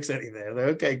to fix anything. I'm like,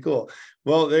 okay, cool.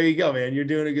 Well, there you go, man. You're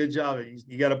doing a good job.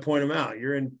 You got to point them out.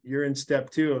 You're in step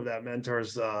 2 of that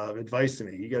mentor's advice to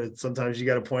me. Sometimes you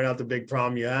got to point out the big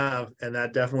problem you have, and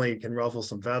that definitely can ruffle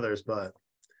some feathers. But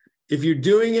if you're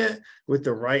doing it with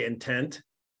the right intent,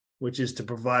 which is to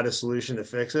provide a solution to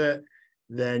fix it,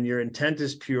 then your intent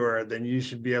is pure, then you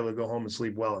should be able to go home and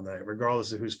sleep well at night,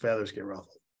 regardless of whose feathers get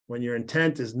ruffled. When your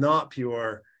intent is not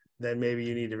pure, then maybe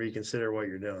you need to reconsider what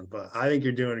you're doing. But I think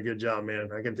you're doing a good job, man.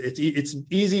 It's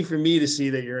easy for me to see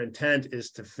that your intent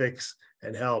is to fix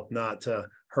and help, not to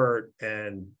hurt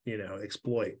and,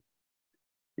 exploit.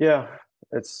 Yeah,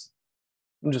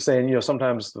 I'm just saying,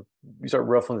 sometimes you start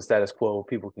ruffling the status quo,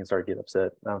 people can start to get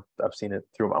upset. I've seen it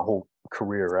through my whole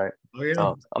career, right? Oh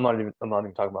yeah. I'm not even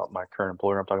talking about my current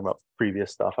employer. I'm talking about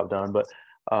previous stuff I've done. But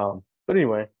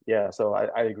anyway, yeah. So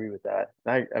I agree with that.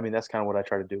 I mean, that's kind of what I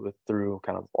try to do through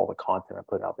kind of all the content I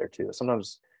put out there too.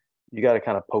 Sometimes you got to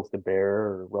kind of poke the bear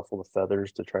or ruffle the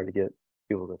feathers to try to get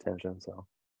people's attention. So,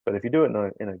 but if you do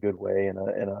it in a good way, in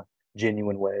a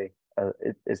genuine way, I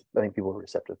think people are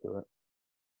receptive to it.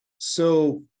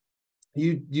 So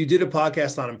you did a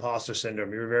podcast on imposter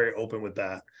syndrome. You were very open with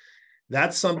that.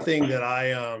 That's something that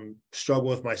I struggle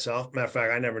with myself. Matter of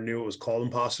fact, I never knew it was called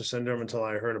imposter syndrome until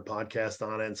I heard a podcast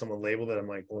on it and someone labeled it. I'm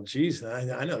like, well, geez,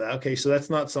 I know that. Okay, so that's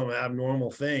not some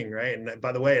abnormal thing, right? And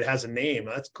by the way, it has a name.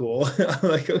 That's cool. I'm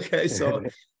like, okay, so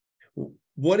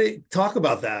talk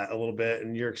about that a little bit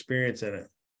and your experience in it.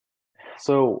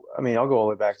 So, I mean, I'll go all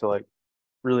the way back to like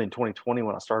really in 2020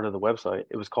 when I started the website.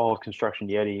 It was called Construction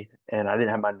Yeti, and I didn't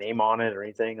have my name on it or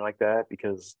anything like that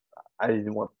because I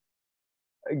didn't want,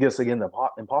 I guess, again, the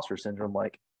imposter syndrome.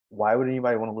 Like, why would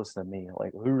anybody want to listen to me?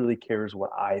 Like, who really cares what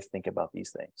I think about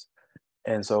these things?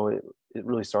 And so it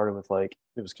really started with like,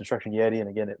 it was Construction Yeti. And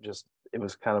again, it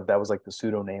was kind of, that was like the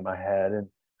pseudo name I had. And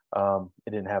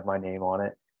it didn't have my name on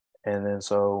it. And then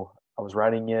so I was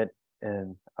writing it.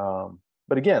 And,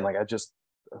 but again, like,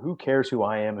 who cares who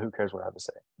I am? Who cares what I have to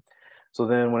say? So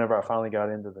then whenever I finally got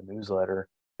into the newsletter,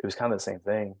 it was kind of the same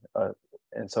thing.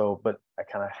 And so, but I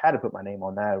kind of had to put my name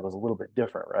on that. It was a little bit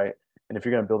different, right? And if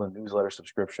you're going to build a newsletter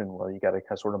subscription, well, you got to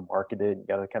kind of sort of market it. You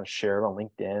got to kind of share it on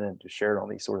LinkedIn and just share it on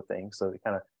these sort of things. So it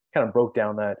kind of broke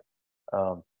down that,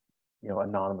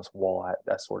 anonymous wall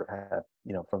that sort of had,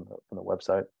 from the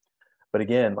website. But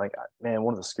again, like, man,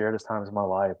 one of the scariest times in my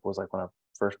life was like when I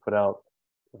first put out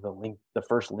the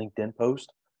first LinkedIn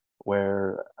post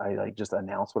where I like just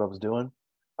announced what I was doing.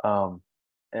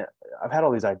 And I've had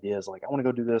all these ideas, like I want to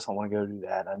go do this, I want to go do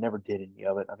that. I never did any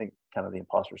of it. I think kind of the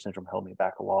imposter syndrome held me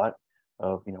back a lot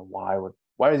of, why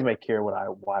does anybody care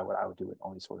why would I would do it,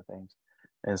 all these sort of things.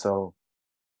 And so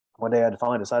one day I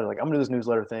finally decided, like, I'm gonna do this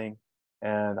newsletter thing.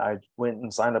 And I went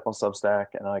and signed up on Substack,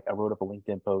 and I wrote up a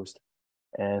LinkedIn post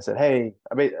and said, hey,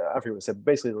 I forget what it said,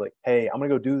 basically like, hey, I'm gonna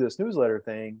go do this newsletter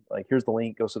thing. Like, here's the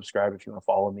link, go subscribe if you want to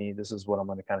follow me. This is what I'm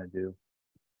gonna kind of do.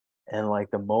 And like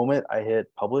the moment I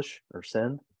hit publish or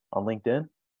send on LinkedIn,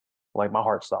 like my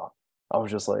heart stopped. I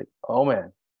was just like, oh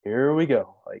man, here we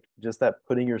go. Like, just that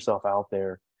putting yourself out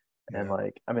there. And Yeah.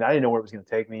 like, I mean, I didn't know where it was going to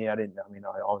take me. I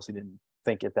obviously didn't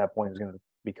think at that point it was going to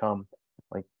become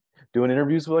like doing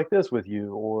interviews like this with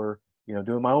you, or,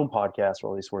 doing my own podcast or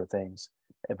all these sort of things.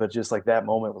 But just like that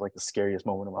moment was like the scariest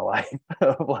moment of my life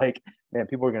of like, man,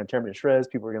 people are going to tear me to shreds.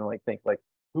 People are going to like think like,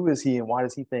 who is he and why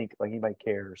does he think like anybody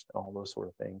cares, and all those sort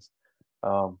of things.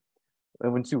 And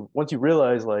once you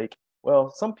realize, like,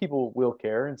 well, some people will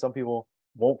care and some people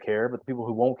won't care, but the people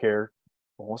who won't care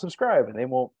won't subscribe, and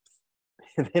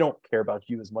they don't care about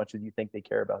you as much as you think they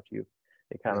care about you.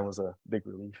 It kind of was a big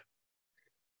relief.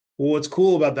 Well, what's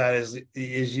cool about that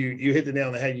is you hit the nail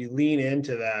on the head. You lean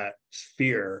into that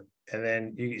fear, and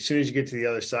then as soon as you get to the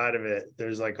other side of it,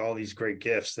 there's like all these great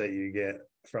gifts that you get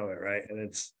from it, right?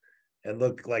 And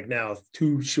look, like now,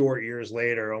 2 short years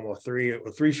later, almost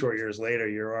three short years later,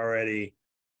 you're already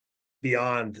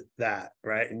beyond that,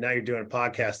 right? And now you're doing a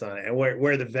podcast on it. And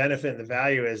where the benefit and the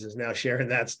value is now sharing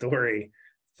that story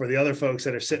for the other folks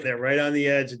that are sitting there right on the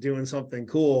edge of doing something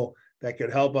cool that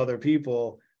could help other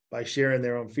people by sharing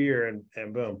their own fear,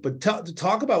 and boom. But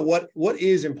talk about what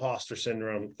is imposter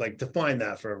syndrome, like define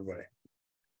that for everybody.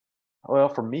 Well,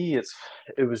 for me,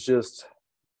 it was just,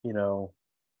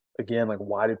 again, like,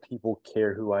 why do people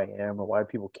care who I am, or why do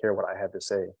people care what I have to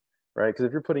say, right? Because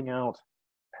if you're putting out,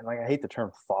 and like, I hate the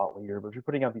term thought leader, but if you're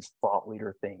putting out these thought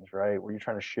leader things, right, where you're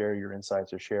trying to share your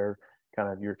insights or share kind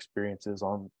of your experiences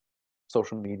on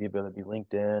social media, whether it be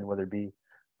LinkedIn, whether it be,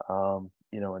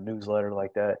 a newsletter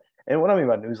like that. And what I mean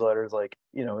by newsletters, like,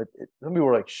 some people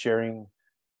are like sharing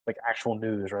like actual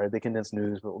news, right? They condense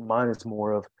news, but mine is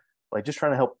more of like just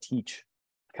trying to help teach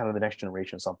kind of the next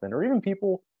generation something, or even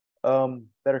people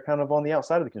that are kind of on the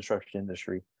outside of the construction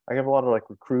industry. I have a lot of like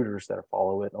recruiters that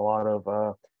follow it, and a lot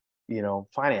of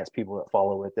finance people that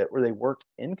follow it, that where they work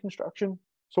in construction,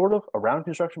 sort of around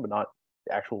construction, but not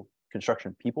the actual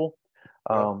construction people.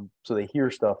 Yep. So they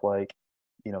hear stuff like,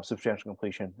 substantial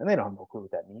completion, and they don't have no clue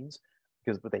what that means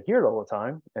but they hear it all the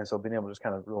time, and so being able to just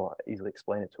kind of real easily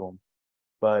explain it to them.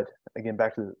 But again,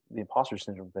 back to the imposter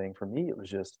syndrome thing, for me, it was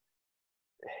just,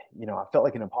 I felt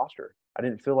like an imposter. I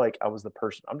didn't feel like I was the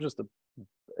person. I'm just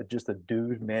a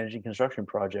dude managing construction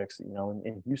projects,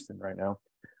 in Houston right now.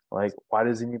 Like, why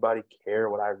does anybody care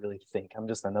what I really think? I'm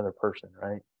just another person,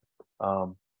 right?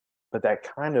 Um, but that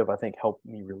kind of, I think, helped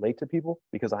me relate to people,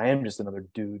 because I am just another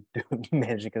dude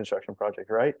managing construction project,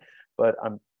 right? But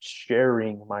I'm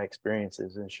sharing my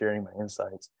experiences and sharing my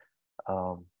insights,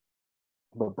 um,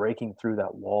 but breaking through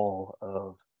that wall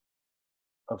of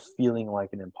feeling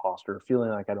like an imposter, feeling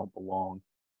like I don't belong.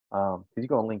 Because you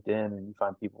go on LinkedIn and you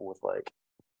find people with like,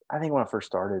 I think when I first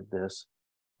started this,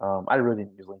 I really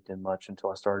didn't use LinkedIn much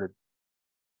until I started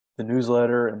the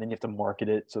newsletter, and then you have to market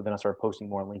it. So then I started posting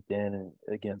more on LinkedIn, and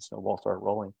again, snowball started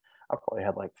rolling. I probably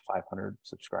had like 500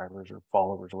 subscribers or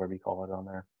followers or whatever you call it on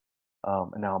there.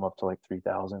 And now I'm up to like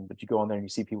 3,000. But you go on there and you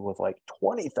see people with like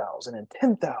 20,000 and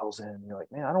 10,000. And you're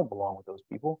like, man, I don't belong with those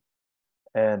people.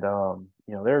 And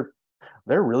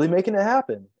they're really making it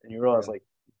happen. And you realize, Yeah. like,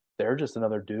 they're just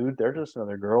another dude. They're just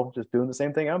another girl, just doing the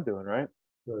same thing I'm doing, right?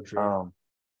 So true. Um,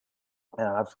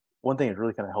 and one thing that's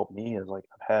really kind of helped me is like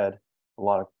I've had a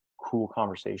lot of cool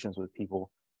conversations with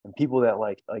people, and people that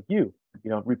like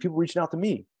people reaching out to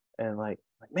me, and like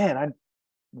man,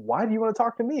 why do you want to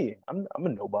talk to me? I'm a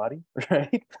nobody,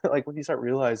 right? Like when you start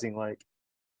realizing like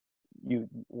you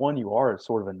are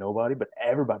sort of a nobody, but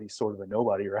everybody's sort of a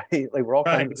nobody, right? Like we're all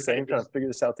kind of Right. the same, trying to figure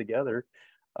this out together.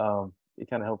 It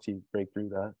kind of helps you break through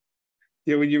that.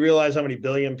 Yeah, when you realize how many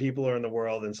billion people are in the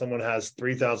world and someone has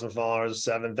 3,000 followers,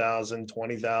 7,000,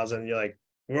 20,000, you're like,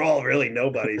 we're all really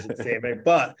nobodies at the same time.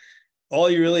 But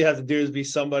all you really have to do is be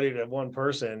somebody to one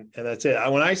person, and that's it.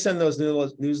 When I send those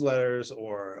newsletters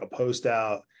or a post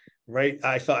out, right,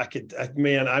 I thought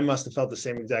man, I must have felt the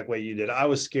same exact way you did. I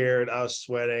was scared. I was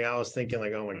sweating. I was thinking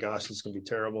like, oh my gosh, this is going to be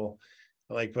terrible.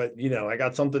 Like, but I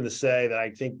got something to say that I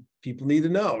think people need to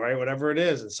know, right? Whatever it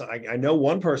is. And so I know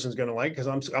one person's going to like, because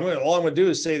all I'm going to do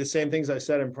is say the same things I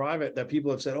said in private that people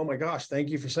have said, oh my gosh, thank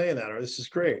you for saying that, or this is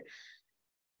great.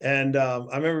 And I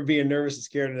remember being nervous and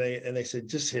scared, and they said,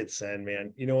 just hit send,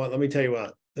 man. You know what? Let me tell you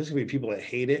what, there's going to be people that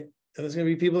hate it, and there's going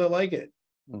to be people that like it.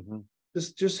 Mm-hmm.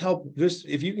 Just help. Just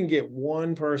if you can get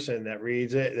one person that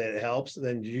reads it that it helps,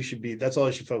 then that's all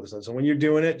you should focus on. So when you're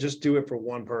doing it, just do it for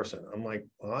one person. I'm like,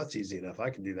 well, that's easy enough. I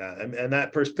can do that. And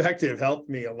that perspective helped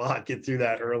me a lot get through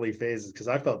that early phases, because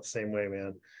I felt the same way,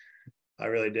 man. I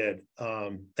really did.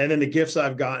 And then the gifts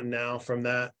I've gotten now from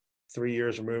that 3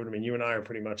 years removed. I mean, you and I are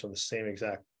pretty much on the same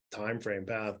exact time frame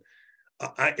path.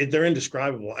 They're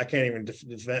indescribable. I can't even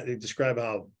describe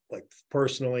how, like,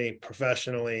 personally,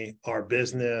 professionally, our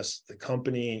business, the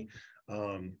company,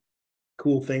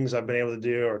 cool things I've been able to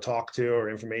do or talk to, or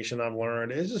information I've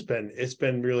learned. It's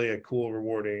been really a cool,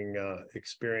 rewarding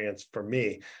experience for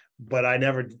me. But I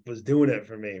never was doing it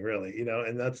for me, really,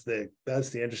 and that's the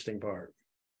interesting part.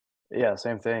 Yeah,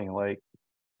 same thing. Like,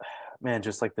 man,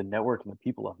 just like the network and the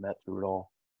people I've met through it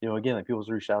all. Again, like people's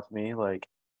reached out to me, like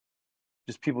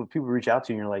just people reach out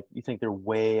to you, and you're like, you think they're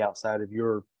way outside of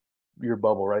your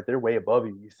bubble, right? They're way above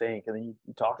you, you think, and then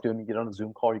you talk to them, you get on a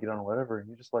Zoom call, you get on whatever, and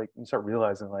you just like you start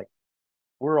realizing like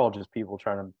we're all just people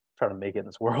trying to make it in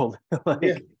this world. Yeah.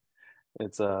 Like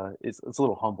it's a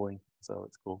little humbling, so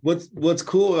it's cool. What's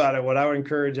cool about it, what I would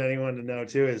encourage anyone to know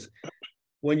too, is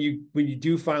when you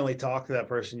do finally talk to that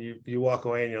person, you walk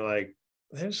away and you're like,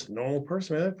 they're just a normal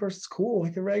person, man. That person's cool.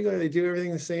 Like a regular, they do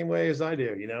everything the same way as I do,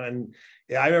 And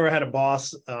yeah, I remember I had a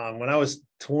boss when I was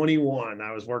 21.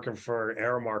 I was working for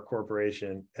Aramark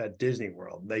Corporation at Disney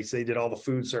World. They did all the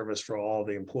food service for all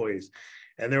the employees.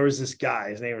 And there was this guy,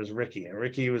 his name was Ricky. And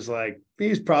Ricky was like,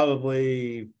 he's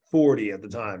probably 40 at the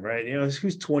time, right?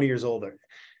 Who's 20 years older.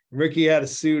 Ricky had a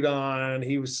suit on.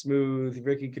 He was smooth.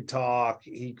 Ricky could talk.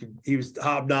 He was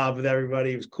hobnob with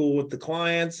everybody. He was cool with the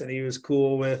clients, and he was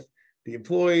cool with the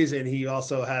employees. And he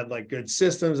also had like good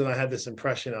systems. And I had this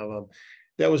impression of him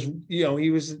that was,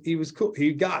 he was cool.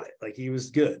 He got it. Like, he was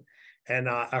good. And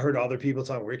I heard other people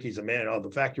talking, Ricky's a man. Oh,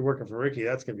 the fact you're working for Ricky,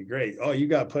 that's going to be great. Oh, you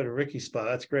got put in Ricky's spot.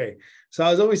 That's great. So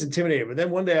I was always intimidated. But then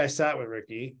one day I sat with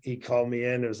Ricky. He called me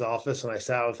into his office, and I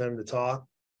sat with him to talk.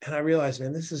 And I realized,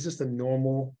 man, this is just a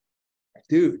normal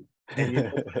dude.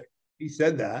 And he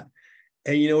said that.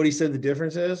 And you know what he said the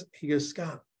difference is? He goes,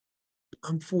 Scott,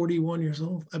 I'm 41 years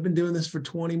old. I've been doing this for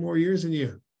 20 more years than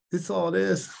you. That's all it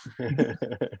is.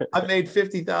 I made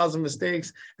 50,000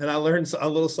 mistakes and I learned a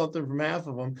little something from half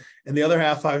of them. And the other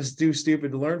half I was too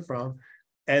stupid to learn from.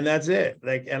 And that's it.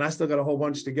 Like, and I still got a whole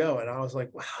bunch to go. And I was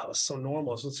like, wow, it's so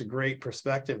normal. It's such a great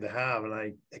perspective to have.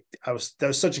 And that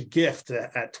was such a gift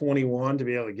at 21 to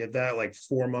be able to get that like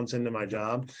 4 months into my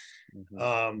job.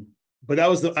 Mm-hmm. But that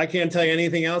was I can't tell you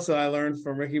anything else that I learned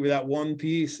from Ricky, but that one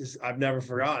piece I've never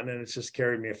forgotten, and it's just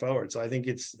carried me forward. So I think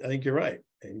you're right.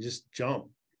 And you just jump.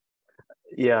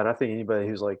 Yeah, and I think anybody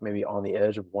who's like maybe on the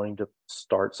edge of wanting to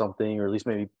start something, or at least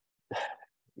maybe,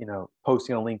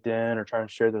 posting on LinkedIn or trying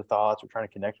to share their thoughts or trying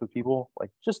to connect with people, like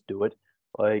just do it.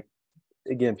 Like,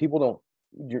 again, people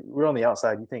we're on the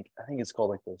outside. I think it's called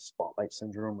like the spotlight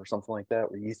syndrome or something like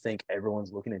that, where you think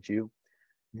everyone's looking at you.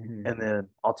 Mm-hmm. And then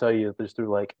I'll tell you, just through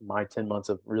like my 10 months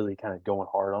of really kind of going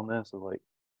hard on this, is like,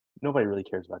 nobody really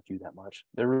cares about you that much.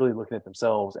 They're really looking at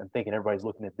themselves and thinking everybody's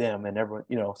looking at them, and everyone,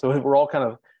 so we're all kind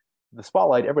of the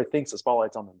spotlight. Everybody thinks the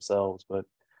spotlight's on themselves, but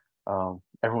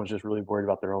everyone's just really worried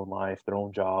about their own life, their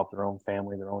own job, their own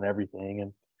family, their own everything.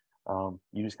 And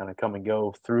you just kind of come and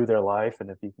go through their life. And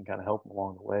if you can kind of help them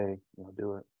along the way,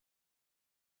 do it.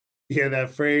 Yeah,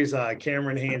 that phrase,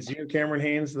 Cameron Haynes. You know Cameron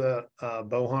Haynes, the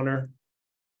bow hunter?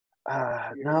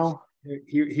 No.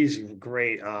 He's a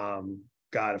great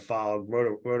guy to follow.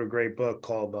 Wrote a great book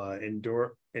called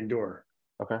Endure.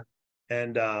 Okay.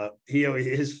 And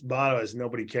his motto is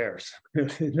nobody cares.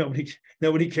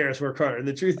 nobody cares, work hard. And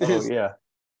the truth is, yeah,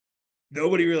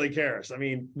 nobody really cares. I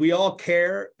mean, we all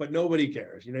care, but nobody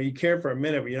cares. You care for a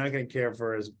minute, but you're not going to care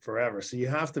for forever. So you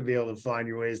have to be able to find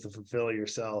your ways to fulfill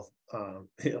yourself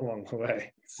along the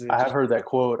way. I have heard that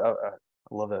quote. I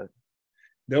love it.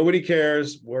 Nobody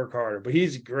cares, work harder. But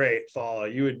he's a great follow.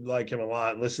 You would like him a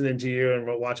lot. Listening to you and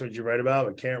watching what you write about.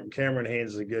 But Cameron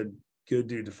Haynes is a good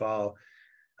dude to follow.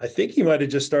 I think he might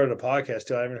have just started a podcast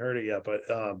too. I haven't heard it yet, but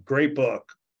great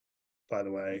book, by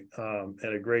the way, and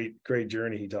a great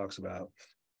journey he talks about.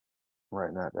 I'm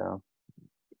writing that down.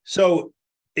 So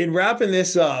in wrapping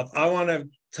this up, I want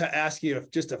to ask you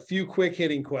just a few quick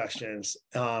hitting questions.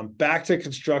 Back to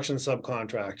construction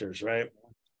subcontractors, right?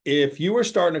 If you were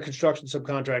starting a construction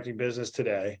subcontracting business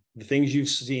today, the things you've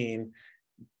seen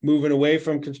moving away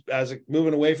from the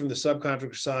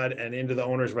subcontractor side and into the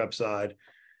owner's rep side,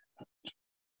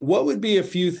 what would be a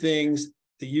few things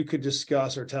that you could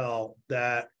discuss or tell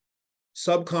that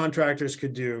subcontractors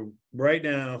could do right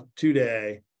now,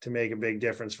 today, to make a big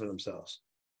difference for themselves?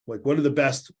 Like, what do the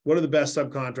best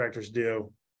subcontractors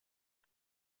do?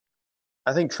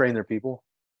 I think train their people.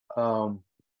 And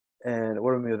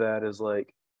what I mean by that is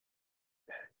like,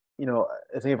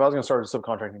 I think if I was going to start a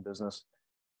subcontracting business,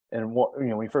 and when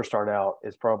you first start out,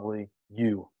 it's probably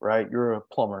you, right? You're a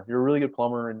plumber. You're a really good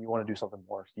plumber, and you want to do something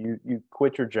more. So you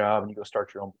quit your job and you go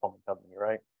start your own plumbing company,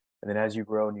 right? And then as you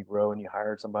grow and you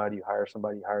hire somebody,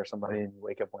 and you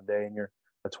wake up one day and you're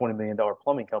a $20 million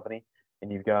plumbing company,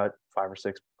 and you've got 5 or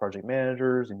 6 project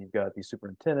managers, and you've got these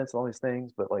superintendents and all these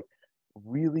things, but like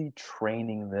really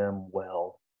training them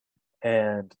well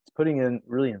and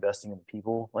really investing in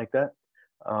people like that.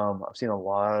 I've seen a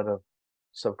lot of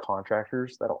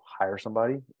subcontractors that'll hire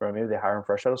somebody, or maybe they hire them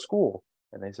fresh out of school,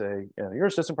 and they say, you're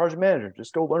assistant project manager,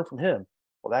 just go learn from him.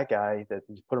 Well, that guy that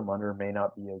you put him under may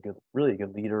not be really a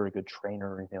good leader, a good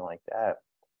trainer, or anything like that.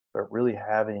 But really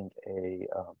having a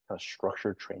kind of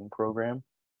structured training program,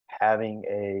 having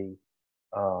a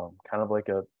kind of like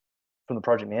from the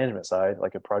project management side,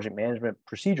 like a project management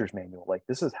procedures manual, like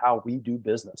this is how we do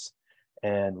business,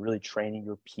 and really training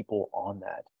your people on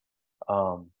that.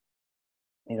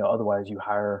 Otherwise you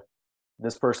hire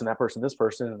this person, that person, this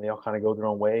person, and they all kind of go their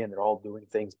own way, and they're all doing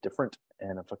things different.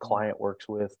 And if a client works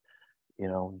with,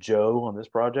 Joe on this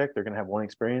project, they're going to have one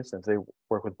experience. And if they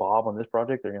work with Bob on this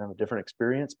project, they're going to have a different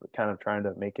experience, but kind of trying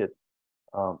to make it,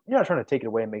 not trying to take it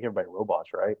away and make everybody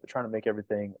robots, right? But trying to make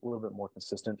everything a little bit more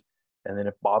consistent. And then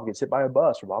if Bob gets hit by a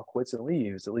bus or Bob quits and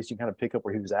leaves, at least you kind of pick up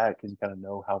where he was at, because you kind of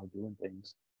know how they're doing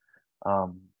things. I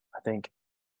think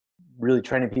really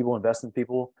training people, investing in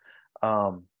people.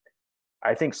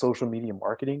 I think social media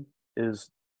marketing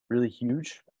is really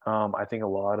huge. I think a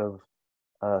lot of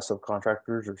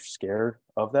subcontractors are scared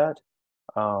of that.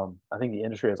 I think the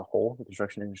industry as a whole, the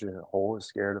construction industry as a whole, is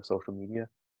scared of social media.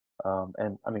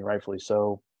 And I mean, rightfully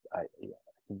so. I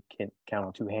can't count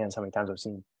on 2 hands how many times I've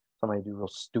seen somebody do real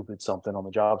stupid something on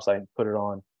the job site and put it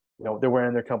on. They're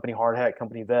wearing their company hard hat,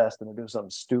 company vest, and they're doing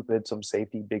something stupid, some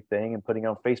safety big thing, and putting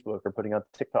on Facebook or putting on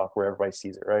TikTok where everybody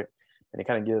sees it, right? And it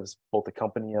kind of gives both the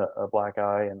company a black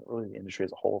eye, and really the industry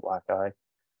as a whole a black eye.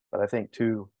 But I think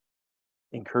too,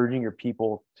 encouraging your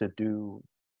people to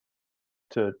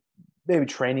maybe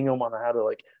training them on how to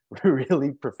like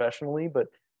really professionally, but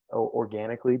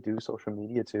organically do social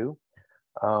media too.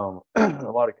 A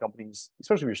lot of companies,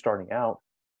 especially if you're starting out,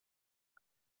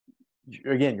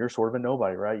 again, you're sort of a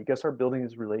nobody, right? You got to start building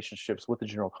these relationships with the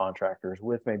general contractors,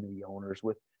 with maybe the owners,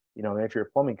 with, if you're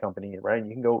a plumbing company, right?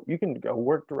 You can go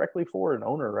work directly for an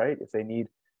owner, right? If they need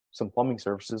some plumbing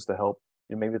services to help,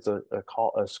 maybe it's a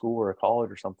school or a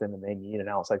college or something, and they need an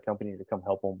outside company to come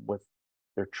help them with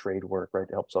their trade work, right?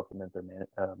 To help supplement their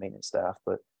maintenance staff.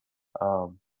 But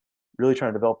really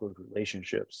trying to develop those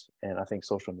relationships. And I think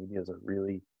social media is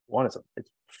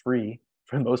it's free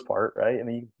for the most part, right? I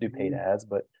mean, you do paid ads,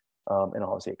 but and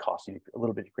obviously it costs you a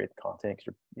little bit to create the content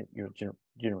because you're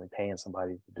generally paying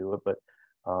somebody to do it, but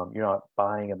you're not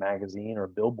buying a magazine or a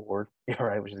billboard,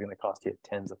 right? Which is going to cost you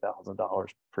tens of thousands of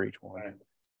dollars for each one. Right.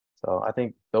 So I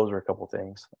think those are a couple of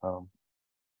things.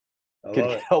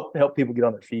 Could help people get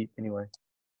on their feet anyway.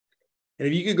 And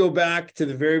if you could go back to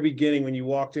the very beginning when you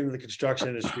walked into the construction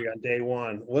industry on day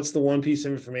one, what's the one piece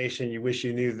of information you wish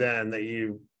you knew then that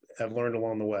you have learned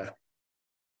along the way?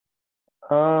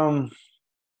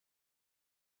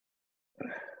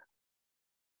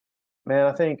 Man,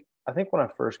 I think when I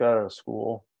first got out of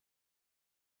school,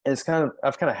 I've kind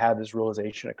of had this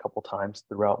realization a couple times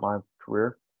throughout my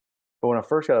career. But when I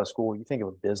first got out of school, you think of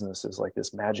a business as like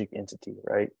this magic entity,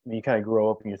 right? I mean, you kind of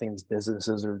grow up and you think these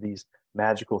businesses are these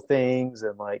magical things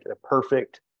and like they're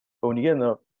perfect. But when you get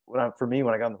when I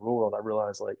got in the real world, I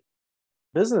realized like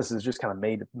business is just kind of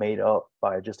made up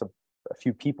by just a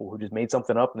few people who just made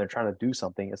something up and they're trying to do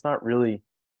something. It's not really,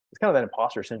 it's kind of that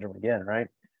imposter syndrome again, right?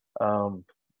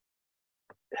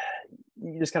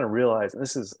 You just kind of realize, and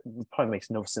this probably makes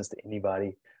no sense to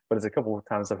anybody, but it's a couple of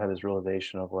times I've had this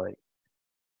realization of like,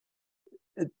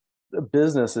 a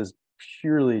business is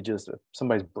purely just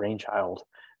somebody's brainchild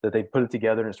that they put it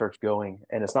together and it starts going,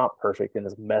 and it's not perfect and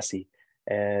it's messy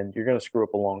and you're going to screw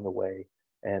up along the way,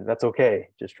 and that's okay.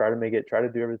 Just try to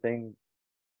do everything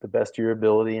the best of your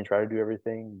ability and try to do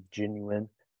everything genuine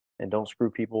and don't screw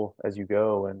people as you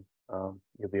go, and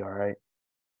you'll be all right.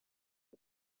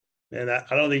 And I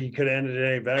don't think you could have ended it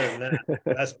any better than that.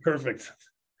 That's perfect.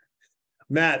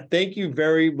 Matt, thank you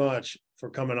very much for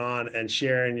coming on and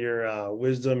sharing your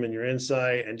wisdom and your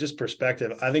insight and just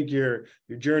perspective. I think your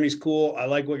journey's cool. I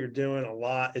like what you're doing a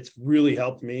lot. It's really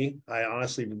helped me. I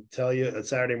honestly tell you, at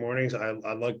Saturday mornings, I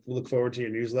look forward to your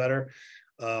newsletter.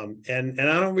 And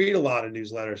I don't read a lot of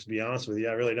newsletters, to be honest with you.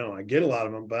 I really don't. I get a lot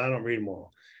of them, but I don't read them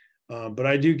all. But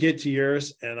I do get to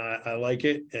yours, and I like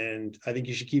it, and I think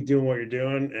you should keep doing what you're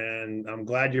doing. And I'm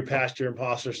glad you're past your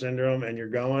imposter syndrome and you're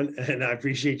going. And I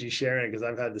appreciate you sharing it because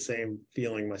I've had the same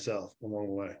feeling myself along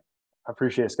the way. I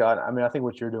appreciate it, Scott. I mean, I think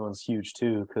what you're doing is huge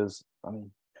too, because I mean,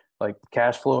 like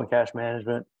cash flow and cash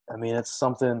management. I mean, it's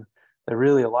something that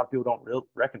really a lot of people don't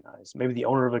recognize. Maybe the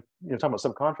owner of talking about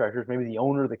subcontractors, maybe the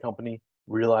owner of the company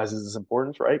realizes its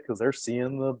importance, right? Because they're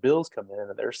seeing the bills come in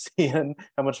and they're seeing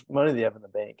how much money they have in the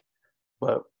bank.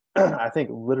 But I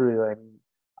think literally, like,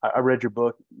 I read your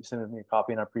book, you sent me a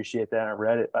copy, and I appreciate that. And I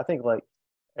read it. I think like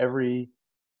every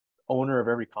owner of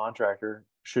every contractor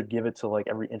should give it to like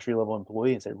every entry level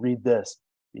employee and say, read this,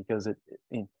 because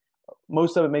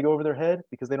most of it may go over their head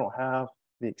because they don't have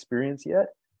the experience yet.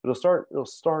 But it'll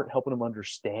start helping them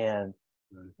understand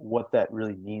what that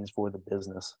really means for the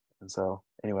business. And so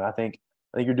anyway, I think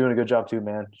you're doing a good job too,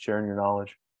 man, sharing your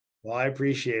knowledge. Well, I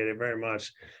appreciate it very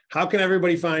much. How can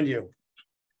everybody find you?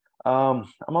 I'm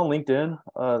on LinkedIn.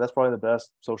 That's probably the best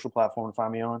social platform to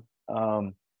find me on.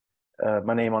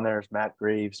 My name on there is Matt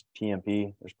Graves,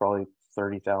 PMP. There's probably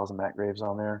 30,000 Matt Graves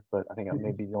on there, but I think I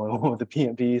may be the only one with the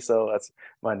PMP, so that's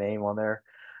my name on there.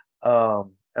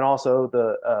 And also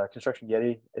the Construction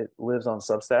Yeti, it lives on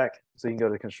Substack, so you can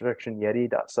go to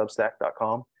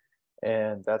constructionyeti.substack.com,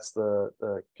 and that's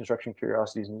the Construction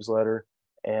Curiosities newsletter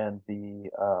and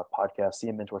the podcast,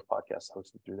 CM Mentors podcast,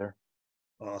 hosted through there.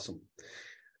 Awesome.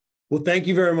 Well, thank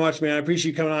you very much, man. I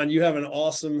appreciate you coming on. You have an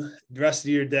awesome rest of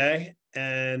your day,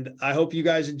 and I hope you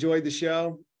guys enjoyed the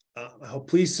show.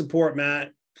 Please support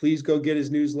Matt. Please go get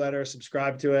his newsletter,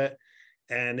 subscribe to it.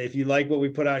 And if you like what we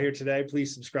put out here today,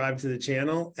 please subscribe to the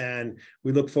channel. And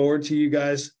we look forward to you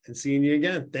guys and seeing you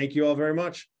again. Thank you all very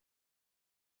much.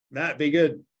 Matt, be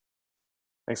good.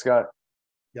 Thanks, Scott.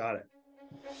 Got it.